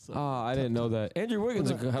recently. So I didn't know that. Andrew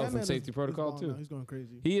Wiggins But, a health that and man safety is protocol balling too. out. He's going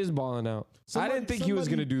crazy. He is balling out. I didn't think he was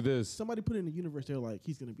gonna do this. Somebody put it in the universe. They're like,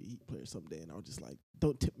 he's gonna be a Heat player someday, and I was just like,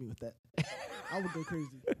 don't tip me with that. I would go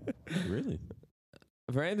crazy. Really?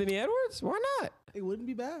 For Anthony Edwards? Why not? It wouldn't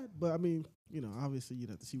be bad, but I mean, you know, obviously you'd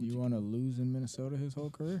have to see what You you want to lose in Minnesota his whole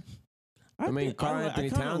career? I mean, think- Karl Anthony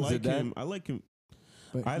kinda Towns like did that. him. I like him.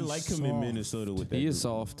 But I he's like him in soft. Minnesota with that. He is group.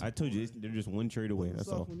 soft. I told you they're just one trade away. That's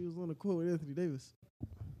Soft all. when he was on the court with Anthony Davis.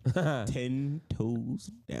 10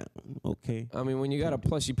 toes down. Okay. I mean, when you got a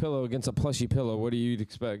plushy pillow against a plushy pillow, what do you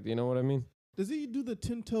expect? You know what I mean? Does he do the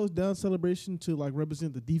 10 toes down celebration to like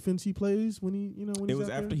represent the defense he plays when he, you know, when It he's was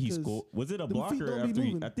out after there? he 'Cause scored. Was it a them block feet or don't be after he?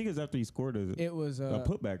 moving. I think it was after he scored a It was a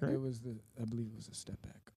putback, right? It was I believe it was a step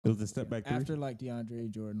back. It was a step back three? After like DeAndre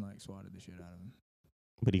Jordan like swatted the shit out of him.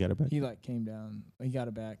 But he got it back. He like came down, he got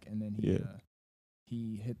it back, and then Yeah.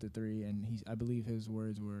 he hit the three, and I believe his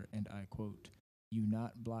words were, and I quote, "You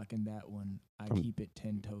not blocking that one, I keep it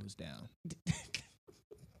 10 toes down."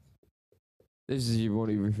 This is one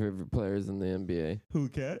of your favorite players in the NBA. Who,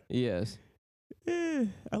 Cat? Yes.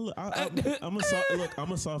 I'm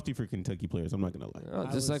a softie for Kentucky players. I'm not gonna lie. Oh,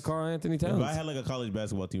 I just like was- Karl Anthony If Towns. I had like a college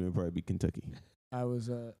basketball team, it'd probably be Kentucky. I was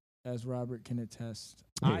as Robert can attest.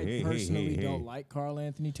 Hey, I hey, personally hey. don't like Karl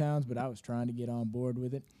Anthony Towns, but I was trying to get on board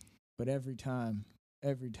with it. But every time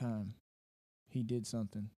he did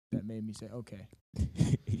something that made me say, okay.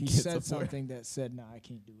 He gets said up for it. something that said, "Nah, I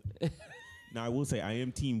can't do it." Now I will say I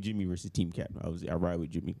am Team Jimmy versus Team Cap. I ride with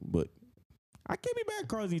Jimmy, but I can't be mad at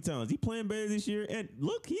Karl Anthony Towns. He playing better this year, and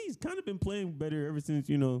look, he's kind of been playing better ever since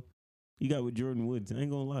he got with Jordan Woods. I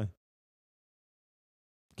ain't gonna lie.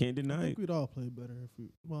 Can't I deny think it. we'd all play better if we.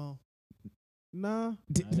 Well, nah,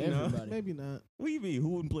 Not No. everybody. maybe not. What do you mean? Who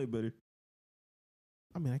wouldn't play better?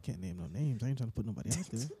 I mean, I can't name no names. I ain't trying to put nobody out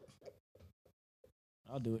there.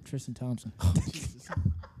 I'll do it. Tristan Thompson. Jesus.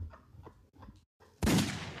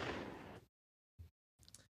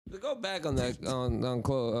 To go back on that on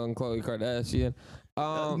Khloe Kardashian.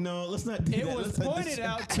 No, let's not do It that. was Let's not pointed do-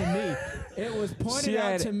 out to me. It was she pointed out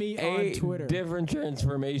had to me on 8 Twitter. different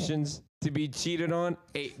transformations to be cheated on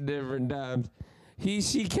 8 different times.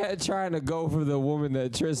 She kept trying to go for the woman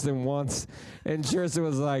that Tristan wants, and Tristan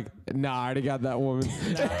was like, "Nah, I already got that woman."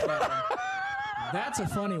 That's a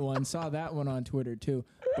funny one. Saw that one on Twitter too.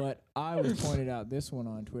 But I was pointed out this one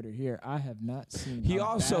on Twitter here. I have not seen He a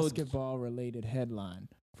also- basketball related headline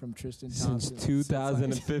from Tristan Since Thompson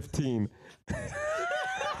 2015.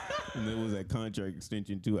 And there was that contract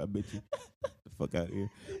extension too. I bet you. The fuck out of here.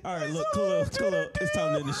 All right, look, Khalil. It's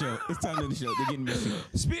time to end the show. They're getting messy.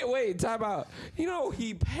 Wait, time out. You know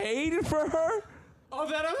he paid for her? Oh,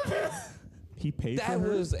 that other. He paid That for her.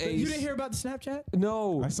 was a You didn't hear about the Snapchat?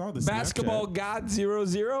 no. I saw the Basketball Snapchat. God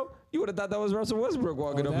 0-0. You would have thought that was Russell Westbrook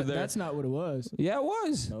walking over there. That's not what it was. Yeah, it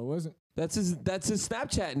was. No, it wasn't. That's his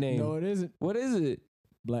Snapchat name. No, it isn't. What is it?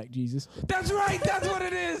 Black Jesus. That's right. That's what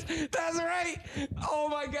it is. That's right. Oh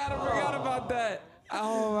my God, I forgot about that.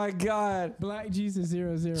 Oh my God. Black Jesus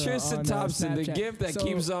 0-0. Tristan on, Thompson, the Snapchat. gift that So-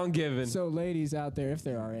 keeps on giving. So, ladies out there, if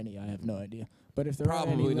there are any, I have no idea. But if there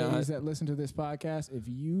Probably are any not. ladies that listen to this podcast, if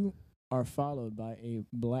you are followed by a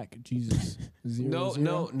Black Jesus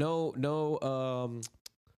 0-0. No.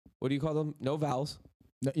 What do you call them? No vowels.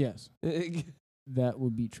 No, yes. That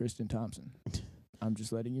would be Tristan Thompson. I'm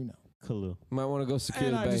just letting you know. Khalil. Might want to go secure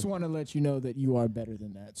And the I bag. just want to let you know that you are better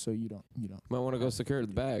than that, so you don't. Might want to go secure the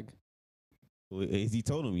bag. Well, as he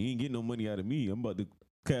told him, you ain't getting no money out of me. I'm about to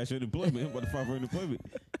cash unemployment. I'm about to file for unemployment.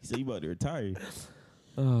 He said, you about to retire.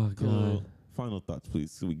 Oh Khalil, God. final thoughts,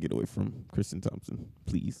 please, so we get away from Kristen Thompson,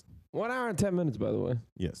 please. 1 hour and 10 minutes, by the way.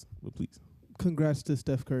 Yes, but please. Congrats to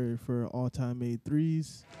Steph Curry for all-time made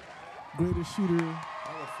threes. Greatest shooter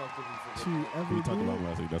to ever We talked do about it. it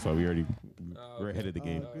last week. That's why we already Oh, we're ahead of the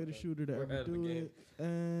game. Greatest shooter to We're ever ahead of the do game. it.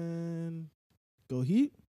 And go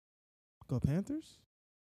Heat. Go Panthers.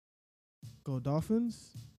 Go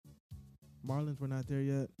Dolphins. Marlins were not there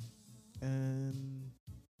yet. And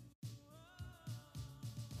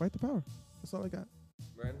fight the power. That's all I got.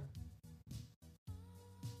 Brandon?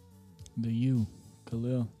 The U,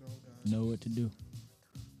 Khalil, know what to do.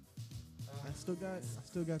 I still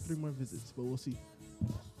got 3 more visits, but we'll see.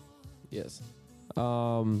 Yes. I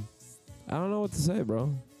don't know what to say,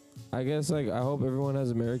 bro. I guess I hope everyone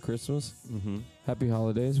has a Merry Christmas, Mm-hmm. Happy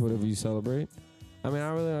Holidays, whatever you celebrate. I mean,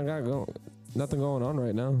 I really don't got nothing going on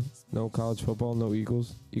right now. No college football, no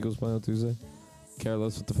Eagles. Eagles play on Tuesday. Care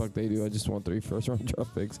less what the fuck they do. I just want 3 first-round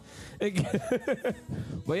draft picks.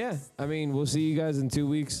 But yeah, I mean, we'll see you guys in 2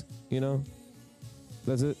 weeks. You know,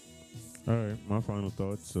 that's it. All right, my final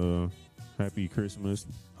thoughts. Happy Christmas,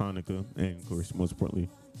 Hanukkah, and of course, most importantly,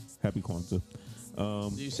 Happy Kwanzaa.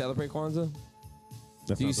 Do you celebrate Kwanzaa?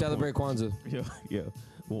 That's Do you not the celebrate Kwanzaa? point. Yeah, yeah.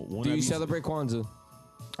 Well, when Do I you be- celebrate Kwanzaa?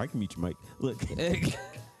 I can meet you, Mike. Look,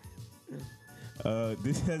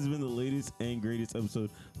 this has been the latest and greatest episode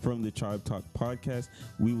from the Tribe Talk podcast.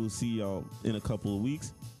 We will see y'all in a couple of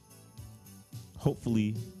weeks.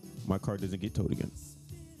 Hopefully, my car doesn't get towed again.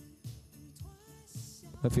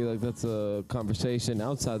 I feel like that's a conversation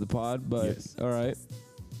outside the pod, but Yes. all right.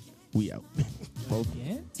 We out.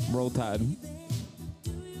 Yeah. Roll Tide.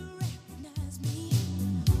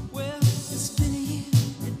 Well, it's been a year,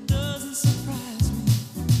 it doesn't surprise me.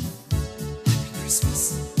 Happy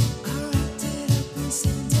Christmas. I wrapped it up and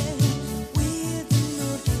sent it with a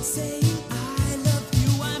note saying I love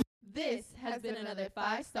you. This has been another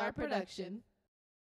 5-star production.